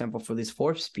 for example, for this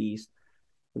Forbes piece,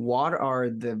 what are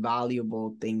the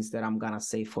valuable things that I'm gonna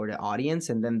say for the audience,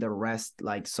 and then the rest,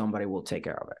 like, somebody will take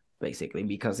care of it, basically,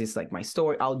 because it's like my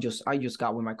story. I just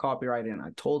got with my copywriter and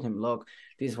I told him, look,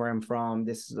 this is where I'm from,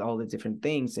 this is all the different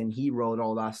things, and he wrote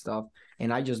all that stuff,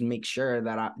 and I just make sure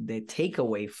that the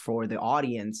takeaway for the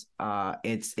audience,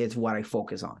 it's what I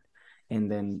focus on,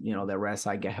 and then, you know, the rest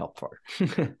I get help for.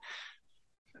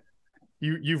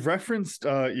 You've referenced,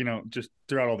 you know, just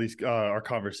throughout all these our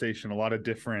conversation, a lot of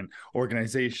different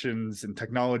organizations and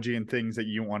technology and things that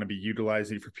you want to be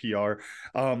utilizing for PR.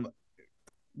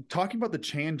 Talking about the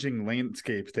changing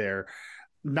landscape there,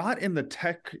 not in the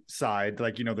tech side,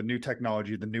 like, you know, the new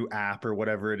technology, the new app or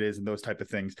whatever it is, and those type of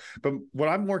things. But what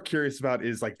I'm more curious about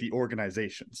is like the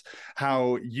organizations,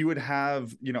 how you would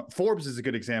have, you know, Forbes is a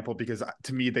good example, because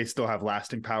to me, they still have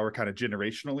lasting power kind of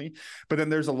generationally. But then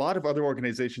there's a lot of other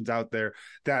organizations out there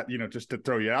that, you know, just to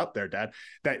throw you out there, Dad,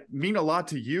 that mean a lot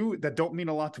to you, that don't mean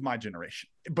a lot to my generation.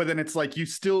 But then it's like, you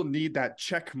still need that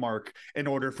check mark in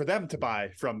order for them to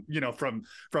buy from, you know, from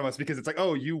us, because it's like,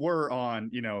 oh, you were on,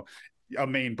 you know, a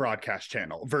main broadcast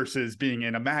channel versus being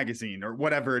in a magazine or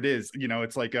whatever it is.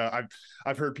 It's like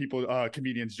I've heard people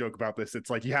comedians joke about this. It's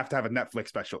like you have to have a Netflix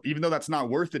special, even though that's not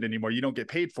worth it anymore. You don't get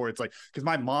paid for it. It's like, because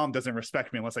my mom doesn't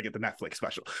respect me unless I get the Netflix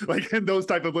special, like, and those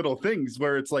type of little things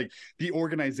where it's like the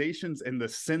organizations and the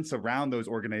sense around those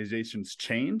organizations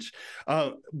change.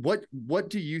 What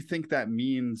do you think that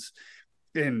means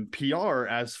in PR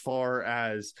as far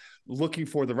as looking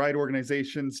for the right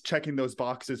organizations, checking those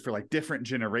boxes for like different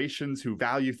generations who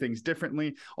value things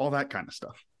differently, all that kind of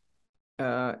stuff?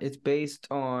 It's based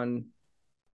on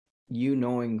you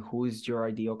knowing who is your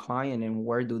ideal client and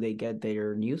where do they get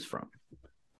their news from.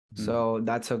 So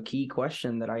that's a key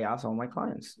question that I ask all my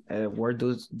clients. Where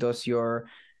does your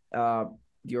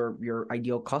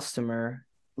ideal customer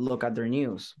look at their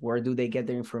news? Where do they get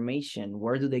their information?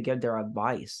 Where do they get their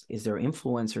advice? Is there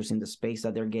influencers in the space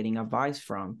that they're getting advice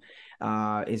from?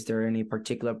 Is there any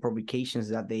particular publications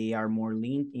that they are more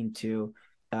leaned into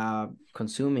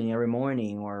consuming every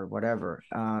morning or whatever?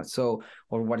 Or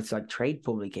what it's like trade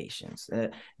publications,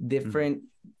 different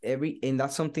and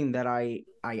that's something that I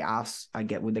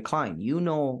get with the client.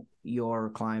 Your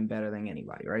client better than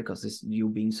anybody, right? Because it's you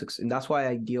being successful. And that's why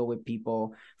I deal with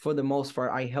people for the most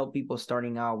part. I help people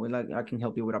starting out with, like, I can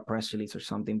help you with a press release or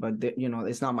something, but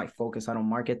it's not my focus. I don't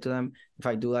market to them. If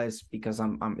I do that, it's because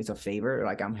I'm it's a favor,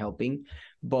 like I'm helping.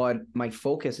 But my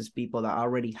focus is people that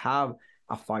already have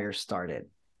a fire started,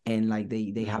 and like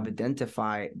they have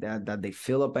identified that they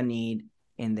fill up a need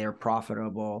and they're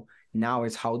profitable. Now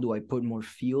it's how do I put more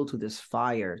fuel to this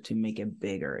fire to make it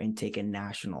bigger and take it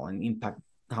national and impact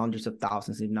hundreds of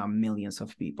thousands, if not millions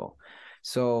of people.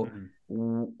 So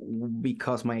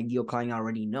because my ideal client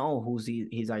already know who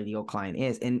his ideal client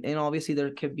is, and obviously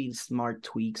there could be smart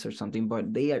tweaks or something,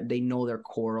 but they know their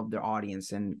core of their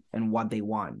audience and what they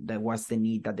want, that what's the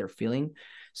need that they're feeling.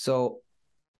 So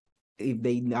if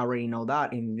they already know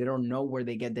that and they don't know where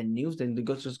they get the news, then they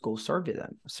just go survey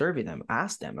them,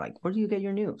 ask them, like, where do you get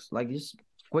your news? Like, just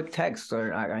quick text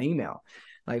or an email.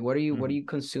 Like, what do you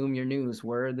consume your news?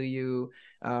 Where do you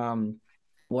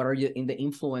what are you in the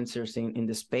influencers in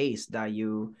the space that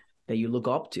you look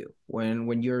up to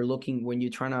when you're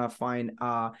trying to find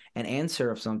an answer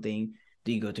of something?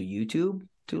 Do you go to YouTube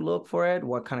to look for it?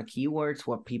 What kind of keywords?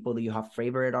 What people do you have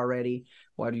favorite already?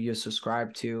 What do you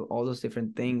subscribe to? All those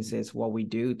different things is what we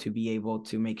do to be able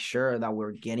to make sure that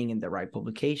we're getting in the right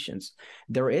publications.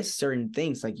 There is certain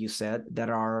things, like you said, that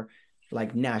are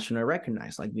like nationally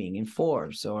recognized, like being in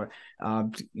Forbes or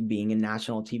being in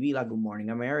national TV, like Good Morning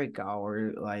America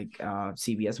or like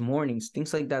CBS Mornings,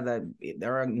 things like that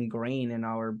are ingrained in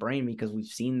our brain because we've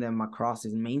seen them across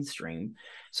the mainstream.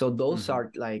 So those are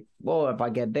like, well, if I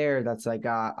get there, that's like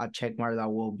a check mark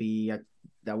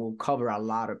that will cover a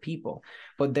lot of people.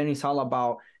 But then it's all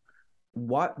about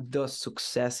what does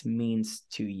success means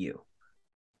to you.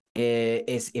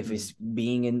 If it's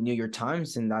being in New York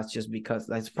Times, and that's just because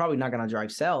that's probably not going to drive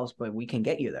sales, but we can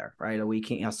get you there, right? We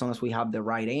can, as long as we have the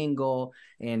right angle,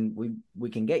 and we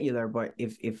can get you there. But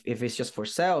if it's just for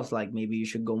sales, like maybe you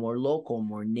should go more local,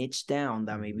 more niche down.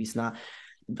 That maybe it's not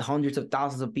hundreds of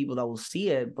thousands of people that will see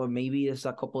it, but maybe it's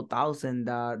a couple thousand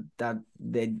that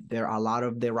there are a lot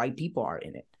of the right people are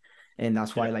in it, and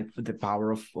that's why like the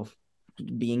power of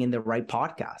being in the right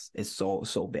podcast is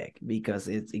so big, because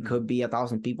it could be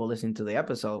 1,000 people listening to the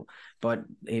episode, but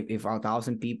if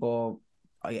 1,000 people,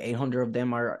 800 of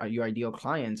them are your ideal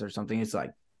clients or something, it's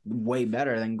like way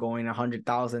better than going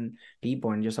 100,000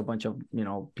 people and just a bunch of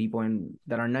people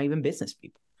that are not even business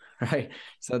people, right?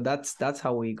 So that's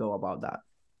how we go about that.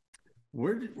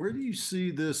 Where do you see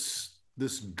this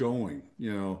going?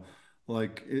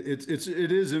 Like it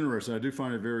is interesting. I do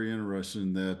find it very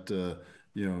interesting that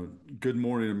Good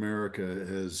Morning America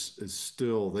is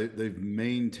still they've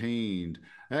maintained.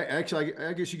 Actually,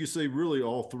 I guess you could say really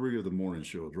all three of the morning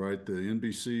shows, right? The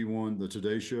NBC one, the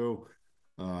Today Show,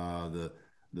 the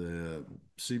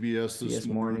CBS this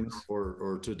morning,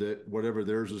 or Today, whatever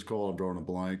theirs is called. I'm drawing a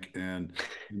blank, and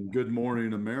Good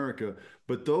Morning America.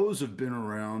 But those have been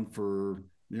around for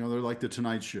they're like the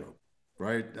Tonight Show,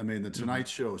 right? I mean, the Tonight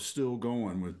Show is still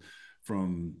going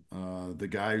from the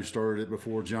guy who started it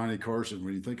before, Johnny Carson.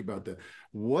 When you think about that,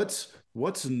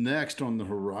 what's next on the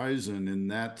horizon in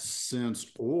that sense?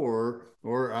 Or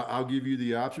I'll give you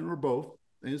the option, or both.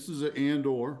 And this is an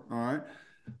all right.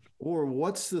 Or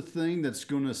what's the thing that's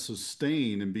going to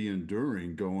sustain and be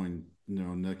enduring going,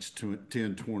 next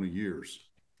 10, 20 years?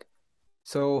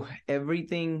 So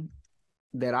everything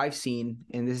that I've seen,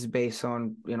 and this is based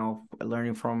on,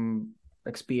 learning from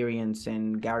experience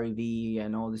and Gary Vee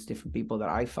and all these different people that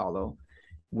I follow,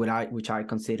 which I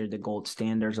consider the gold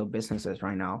standards of businesses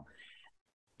right now.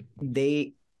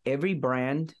 every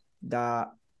brand that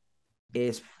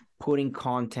is putting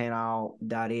content out,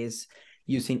 that is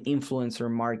using influencer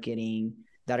marketing,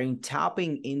 that are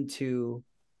tapping into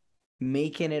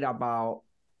making it about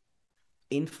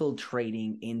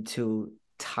infiltrating into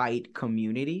tight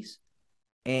communities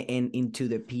and into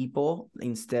the people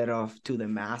instead of to the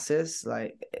masses,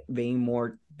 like being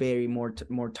more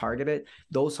targeted.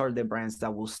 Those are the brands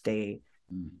that will stay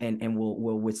and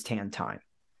will withstand time.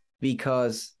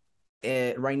 Because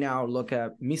right now, look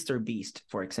at Mr. Beast,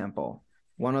 for example,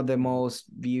 one of the most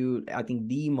viewed, I think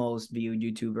the most viewed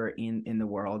YouTuber in the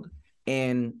world.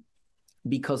 And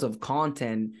because of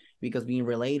content, because being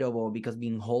relatable, because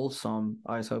being wholesome,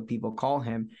 as how people call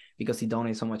him, because he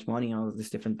donates so much money, all of these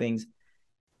different things.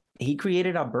 He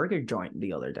created a burger joint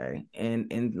the other day,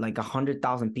 and like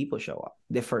 100,000 people show up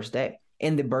the first day,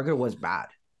 and the burger was bad.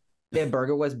 The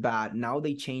burger was bad. Now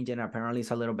they changed it, and apparently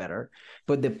it's a little better.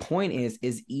 But the point is,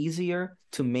 it's easier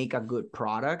to make a good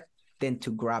product than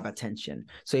to grab attention.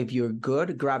 So if you're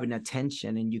good grabbing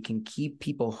attention and you can keep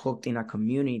people hooked in a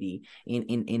community,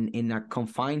 in a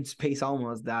confined space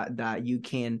almost, that you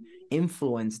can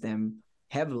influence them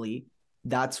heavily,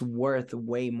 that's worth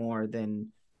way more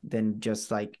than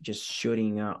just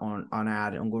shooting on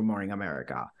ad on Good Morning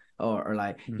America, or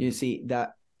like you see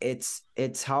that.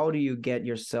 It's how do you get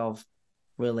yourself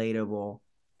relatable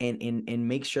and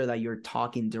make sure that you're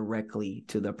talking directly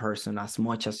to the person as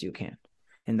much as you can.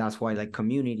 And that's why like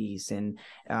communities and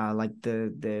like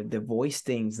the voice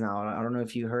things now. I don't know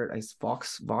if you heard, it's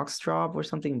Vox Drop or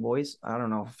something, voice. I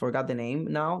don't know, forgot the name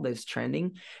now. That's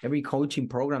trending. Every coaching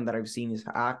program that I've seen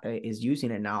is using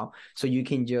it now. So you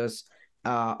can just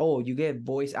you get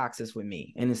voice access with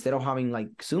me, and instead of having like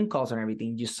Zoom calls and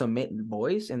everything, you submit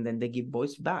voice and then they give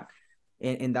voice back.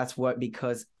 And that's what,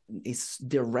 because it's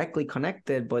directly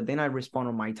connected, but then I respond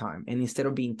on my time, and instead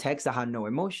of being text that had no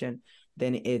emotion,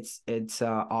 then it's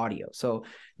audio. So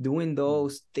doing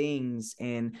those things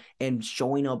and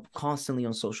showing up constantly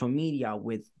on social media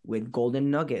with golden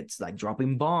nuggets, like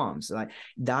dropping bombs like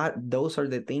that, those are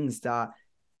the things that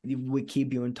will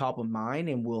keep you on top of mind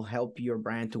and will help your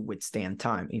brand to withstand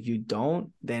time. If you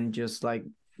don't, then just like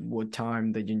with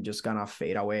time, then you're just gonna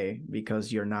fade away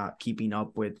because you're not keeping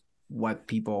up with what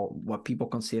people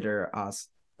consider as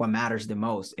what matters the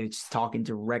most. It's talking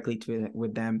directly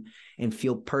with them and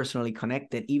feel personally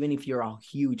connected. Even if you're a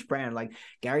huge brand, like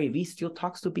Gary Vee still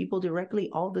talks to people directly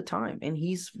all the time, and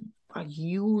he's a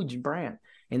huge brand,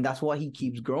 and that's why he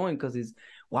keeps growing, because it's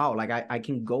wow, like I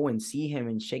can go and see him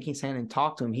and shake his hand and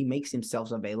talk to him. He makes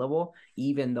himself available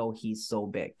even though he's so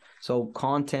big. So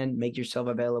content, make yourself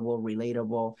available,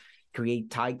 relatable, create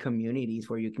tight communities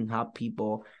where you can have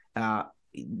people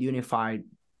unified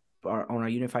or on a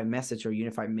unified message or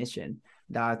unified mission.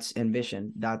 That's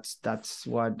envision. That's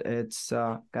what it's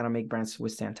gonna make brands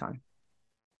withstand time.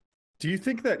 Do you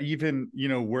think that even,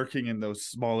 working in those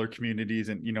smaller communities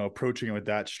and, approaching it with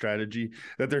that strategy,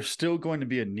 that there's still going to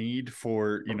be a need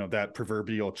for, that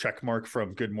proverbial check mark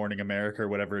from Good Morning America or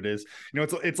whatever it is?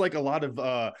 It's like a lot of,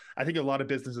 I think a lot of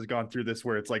businesses have gone through this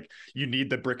where it's like, you need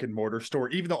the brick and mortar store,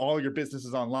 even though all your business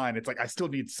is online. It's like, I still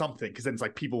need something, because then it's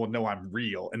like, people will know I'm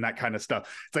real and that kind of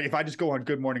stuff. It's like, if I just go on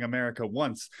Good Morning America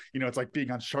once, it's like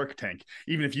being on Shark Tank.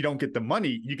 Even if you don't get the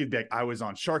money, you could be like, I was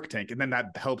on Shark Tank. And then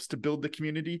that helps to build the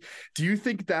community. Do you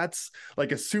think that's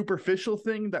like a superficial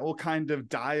thing that will kind of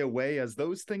die away as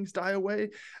those things die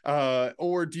away?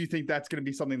 Or do you think that's going to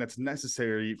be something that's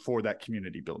necessary for that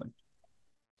community building?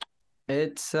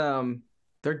 It's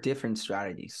they're different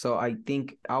strategies. So I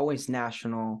think always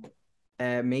national,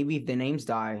 maybe if the names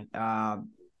die,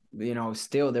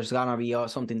 still there's gonna be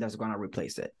something that's gonna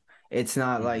replace it. It's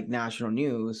not like national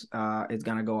news, it's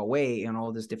gonna go away, and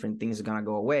all these different things are gonna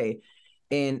go away.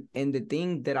 And the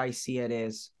thing that I see it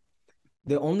is,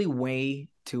 the only way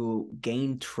to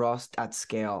gain trust at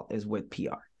scale is with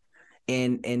PR.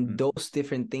 And those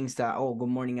different things that, Good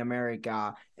Morning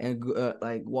America and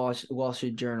like Wall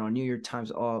Street Journal, New York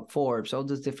Times, Forbes, all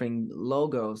those different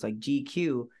logos like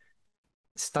GQ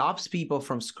stops people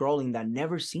from scrolling that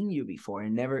never seen you before,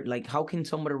 and never, like, how can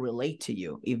somebody relate to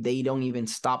you if they don't even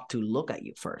stop to look at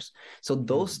you first? So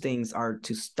those things are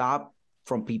to stop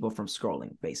from people from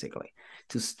scrolling, basically,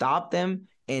 to stop them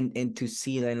and to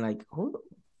see them like, who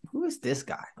is this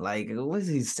guy? Like, what is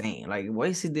he saying? Like, why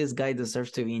is this guy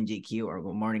deserves to be in GQ or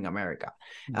Good Morning America?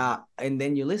 And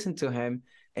then you listen to him,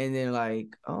 and then like,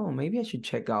 oh, maybe I should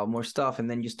check out more stuff.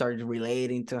 And then you start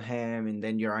relating to him, and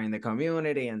then you're in the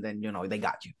community, and then, they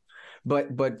got you.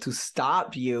 But to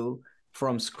stop you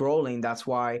from scrolling, that's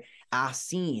why As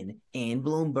Seen and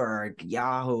Bloomberg,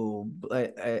 Yahoo,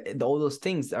 all those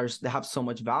things they have so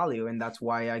much value. And that's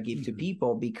why I give to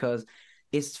people, because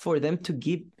is for them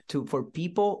to for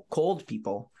people, cold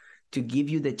people, to give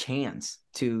you the chance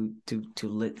to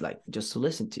just to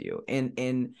listen to you.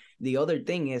 And the other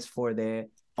thing is for the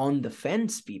on the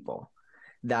fence people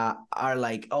that are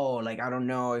like, oh, like, I don't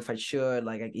know if I should,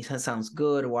 like, it sounds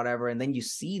good or whatever. And then you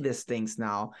see these things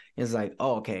now, it's like,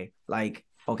 oh, okay, like,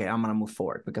 okay, I'm gonna move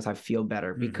forward because I feel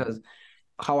better. Mm-hmm. Because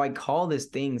how I call these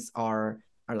things are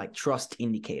like trust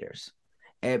indicators.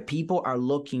 People are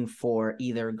looking for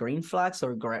either green flags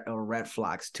or red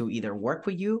flags to either work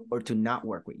with you or to not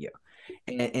work with you.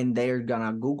 And they're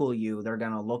gonna Google you, they're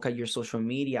gonna look at your social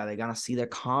media, they're gonna see the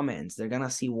comments, they're gonna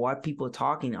see what people are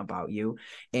talking about you,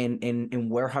 and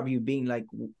where have you been, like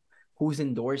who's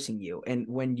endorsing you. And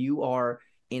when you are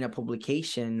in a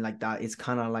publication like that, it's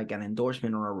kind of like an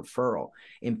endorsement or a referral,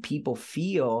 and people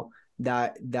feel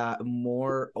that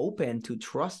more open to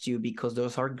trust you because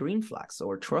those are green flags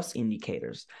or trust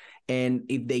indicators. And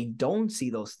if they don't see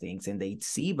those things and they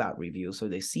see bad reviews or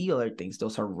they see other things,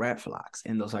 those are red flags,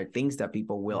 and those are things that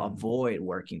people will avoid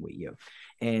working with you.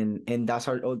 And that's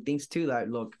our things too,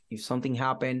 that look, if something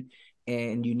happened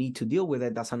and you need to deal with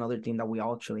it, that's another thing that we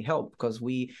actually help, because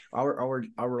our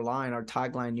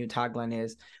tagline, new tagline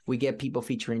is, we get people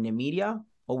featured in the media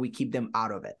or we keep them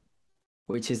out of it,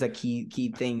 which is a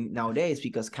key thing nowadays,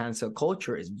 because cancel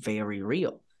culture is very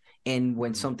real. And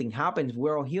when something happens,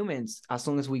 we're all humans. As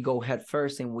long as we go head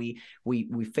first and we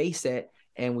face it,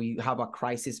 and we have a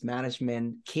crisis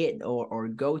management kit or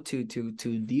go to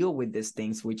deal with these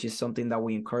things, which is something that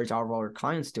we encourage all of our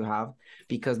clients to have,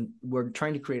 because we're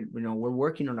trying to create, we're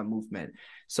working on a movement.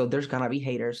 So there's going to be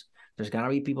haters. There's going to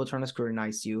be people trying to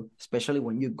scrutinize you, especially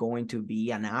when you're going to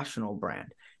be a national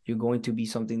brand. You're going to be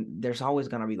something, there's always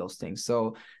going to be those things.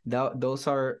 So those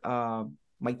are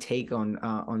my take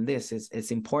on this.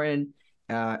 It's important.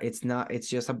 It's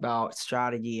just about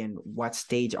strategy and what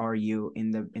stage are you in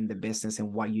the business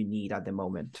and what you need at the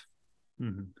moment.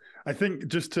 Mm-hmm. I think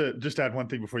just to add one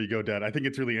thing before you go, Dad, I think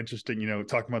it's really interesting,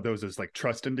 talking about those as like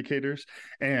trust indicators.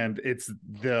 And it's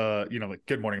the, like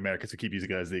Good Morning America, so keep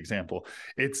using it as the example.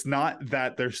 It's not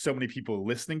that there's so many people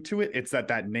listening to it. It's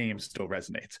that name still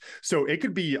resonates. So it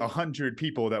could be 100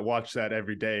 people that watch that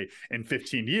every day in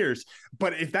 15 years.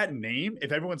 But if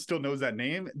everyone still knows that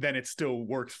name, then it still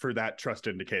works for that trust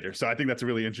indicator. So I think that's a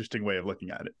really interesting way of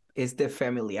looking at it. It's the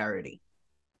familiarity.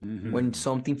 Mm-hmm. When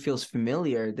something feels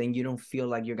familiar, then you don't feel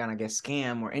like you're gonna get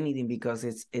scammed or anything, because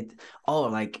it's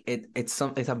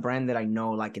a brand that I know,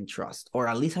 like, and trust, or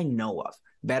at least I know of,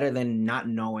 better than not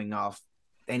knowing of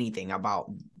anything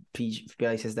about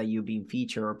places that you've been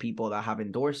featured or people that have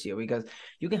endorsed you. Because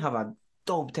you can have a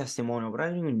dope testimonial, but I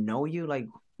don't even know you. Like,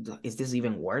 is this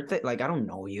even worth it? Like, I don't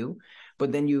know you.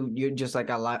 But then you're just like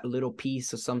a little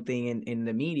piece of something in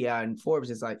the media, and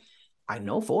Forbes is like, I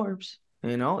know Forbes. So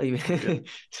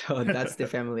that's the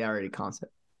familiarity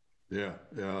concept. Yeah,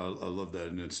 I love that,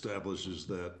 and it establishes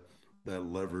that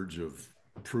leverage of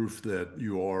proof that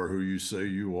you are who you say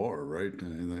you are, right?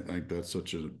 And I think that's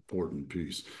such an important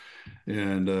piece.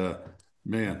 And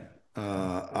man,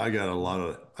 I got a lot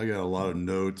of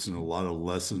notes and a lot of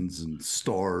lessons and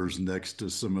stars next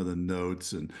to some of the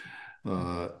notes, and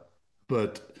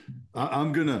but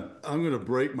I'm gonna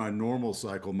break my normal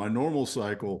cycle. My normal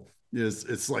cycle is,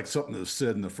 it's like something that's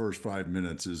said in the first 5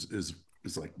 minutes is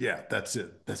like, yeah, that's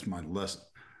it. That's my lesson.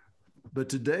 But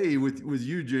today with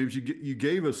you, James, you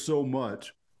gave us so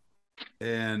much,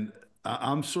 and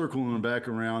I'm circling back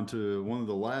around to one of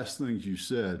the last things you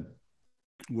said,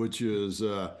 which is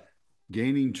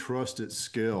gaining trust at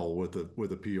scale with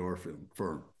a PR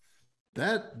firm.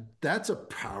 That's a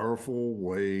powerful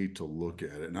way to look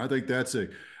at it, and I think that's a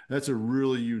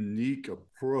really unique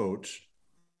approach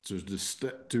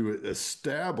to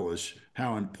establish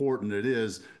how important it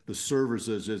is, the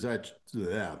services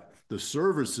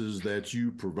that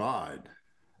you provide.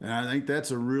 And I think that's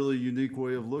a really unique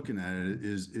way of looking at it,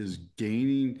 is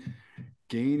gaining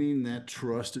that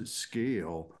trust at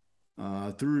scale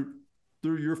through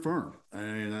your firm. I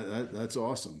mean, that's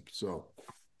awesome. So,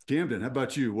 Camden, how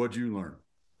about you? What'd you learn?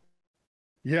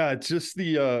 Yeah, it's just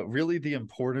the really the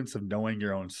importance of knowing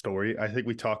your own story. I think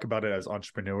we talk about it as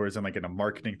entrepreneurs and like in a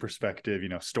marketing perspective,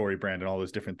 story brand and all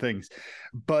those different things.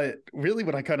 But really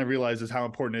what I kind of realized is how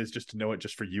important it is just to know it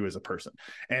just for you as a person,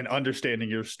 and understanding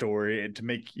your story, and to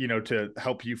make, to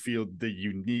help you feel the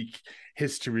unique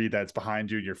history that's behind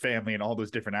you, your family, and all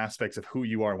those different aspects of who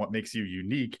you are and what makes you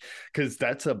unique. Because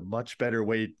that's a much better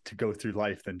way to go through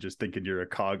life than just thinking you're a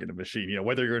cog in a machine.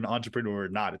 Whether you're an entrepreneur or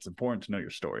not, it's important to know your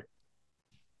story.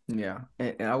 Yeah,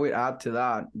 and I would add to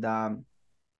that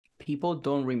people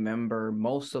don't remember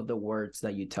most of the words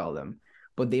that you tell them,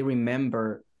 but they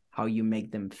remember how you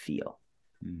make them feel.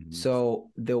 Mm-hmm. So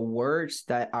the words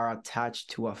that are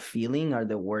attached to a feeling are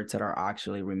the words that are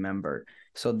actually remembered.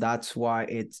 So that's why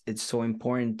it's so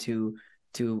important to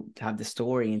have the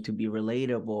story and to be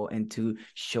relatable and to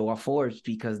show a force,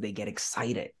 because they get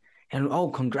excited. And oh,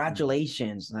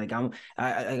 congratulations. Like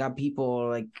I got people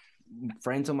like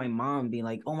friends of my mom being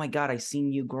like, oh my God, I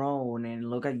seen you grown and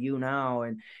look at you now.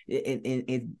 And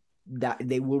it that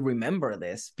they will remember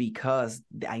this because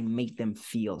I make them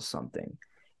feel something.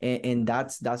 And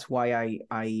that's why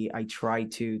I try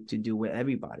to do with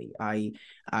everybody.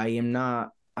 I'm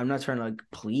not trying to like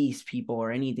please people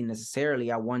or anything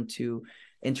necessarily. I want to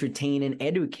entertain and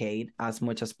educate as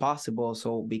much as possible.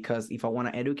 So because if I want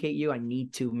to educate you, I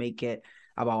need to make it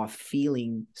about a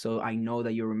feeling, so I know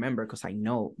that you remember, because I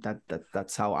know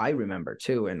that's how I remember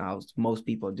too, and how most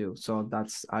people do. So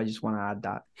I just want to add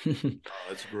that. Oh,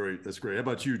 that's great. That's great. How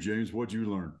about you, James? What'd you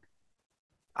learn?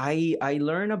 I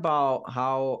learn about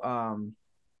how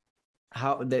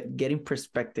that getting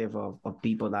perspective of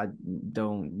people that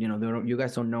don't, you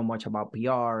guys don't know much about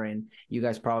PR, and you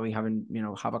guys probably haven't,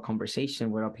 have a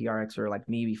conversation with a PR expert like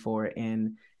me before.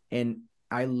 And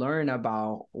I learn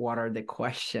about what are the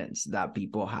questions that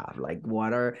people have, like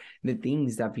what are the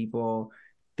things that people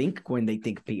think when they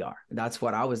think PR. That's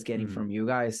what I was getting from you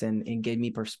guys, and gave me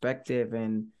perspective,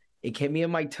 and it kept me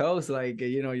on my toes. Like,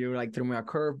 you like threw me a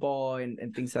curveball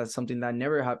and things. That's something that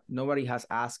nobody has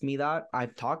asked me that.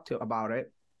 I've talked about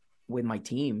it with my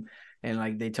team, and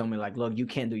like they tell me like, look, you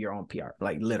can't do your own PR,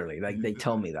 like literally, like they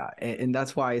tell me that. And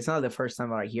that's why it's not the first time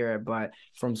that I hear it, but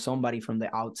from somebody from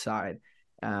the outside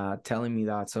telling me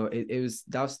that. So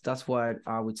that's what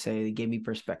I would say. It gave me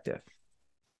perspective.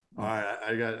 All right,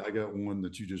 I got one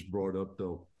that you just brought up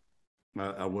though.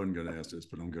 I wasn't going to ask this,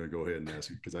 but I'm going to go ahead and ask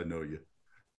it because I know you.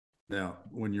 Now,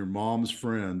 when your mom's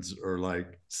friends are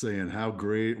like saying how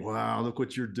great, wow, look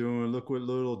what you're doing, look what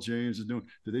little James is doing,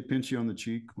 do they pinch you on the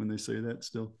cheek when they say that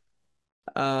still?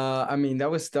 I mean, that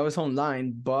was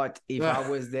online, but if I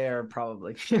was there,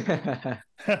 probably.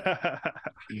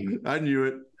 I knew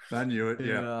it.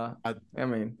 Yeah. I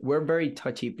mean, we're very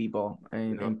touchy people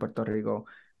in Puerto Rico.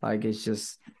 Like, it's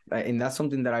just, and that's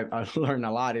something that I learned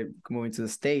a lot moving to the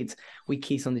States. We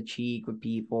kiss on the cheek with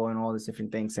people and all these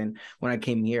different things. And when I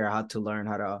came here, I had to learn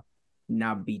how to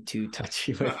not be too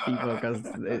touchy with people, because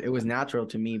it was natural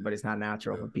to me, but it's not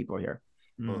natural for people here.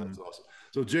 Oh, that's awesome.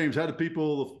 So, James, how do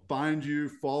people find you,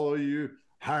 follow you,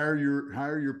 hire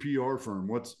your PR firm?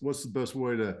 What's the best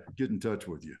way to get in touch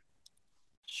with you?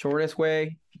 Shortest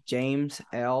way, James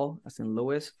L, as in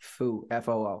Louis, Foo,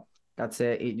 Foo. That's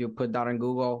it. You put that on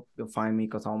Google, you'll find me,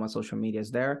 because all my social media is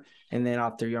there. And then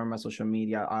after you're on my social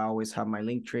media, I always have my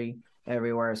link tree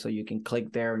everywhere. So you can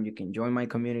click there and you can join my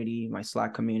community, my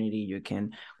Slack community. You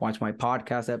can watch my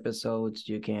podcast episodes.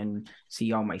 You can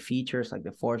see all my features, like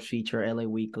the Forbes feature, LA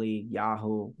Weekly,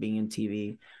 Yahoo, being in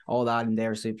TV, all that in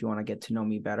there. So if you want to get to know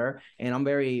me better, and I'm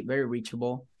very, very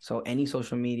reachable. So any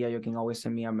social media, you can always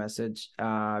send me a message.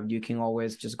 You can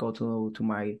always just go to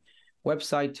my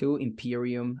website too,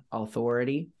 Imperium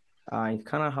Authority. It's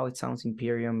kind of how it sounds,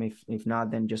 Imperium. If not,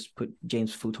 then just put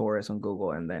James Foo Torres on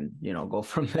Google, and then go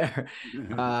from there.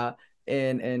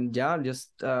 And yeah, just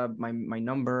my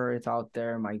number is out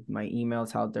there, my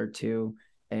email's out there too,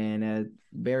 and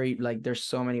very, like, there's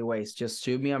so many ways. Just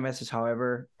shoot me a message,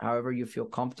 however you feel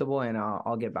comfortable, and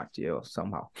I'll get back to you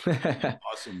somehow.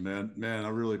 Awesome, man. I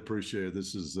really appreciate it.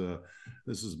 This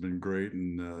has been great,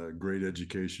 and great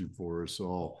education for us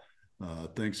all.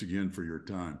 Thanks again for your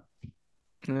time.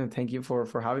 Thank you for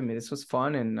having me. This was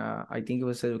fun, and I think it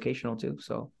was educational too.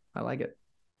 So I like it.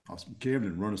 Awesome.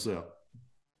 Camden, run us out.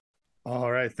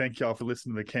 All right. Thank y'all for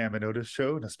listening to the Cam and Otis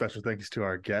Show. And a special thanks to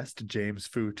our guest, James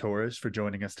Foo Torres, for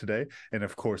joining us today. And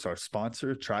of course, our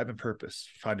sponsor, Tribe and Purpose.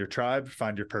 Find your tribe,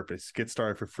 find your purpose. Get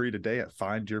started for free today at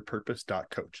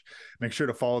findyourpurpose.coach. Make sure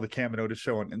to follow the Cam and Otis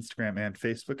Show on Instagram and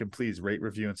Facebook. And please rate,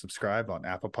 review, and subscribe on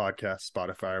Apple Podcasts,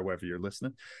 Spotify, or wherever you're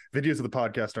listening. Videos of the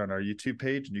podcast are on our YouTube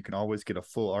page, and you can always get a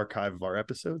full archive of our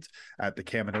episodes at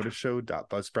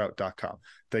thecamandotisshow.buzzsprout.com.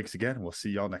 Thanks again. We'll see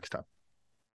y'all next time.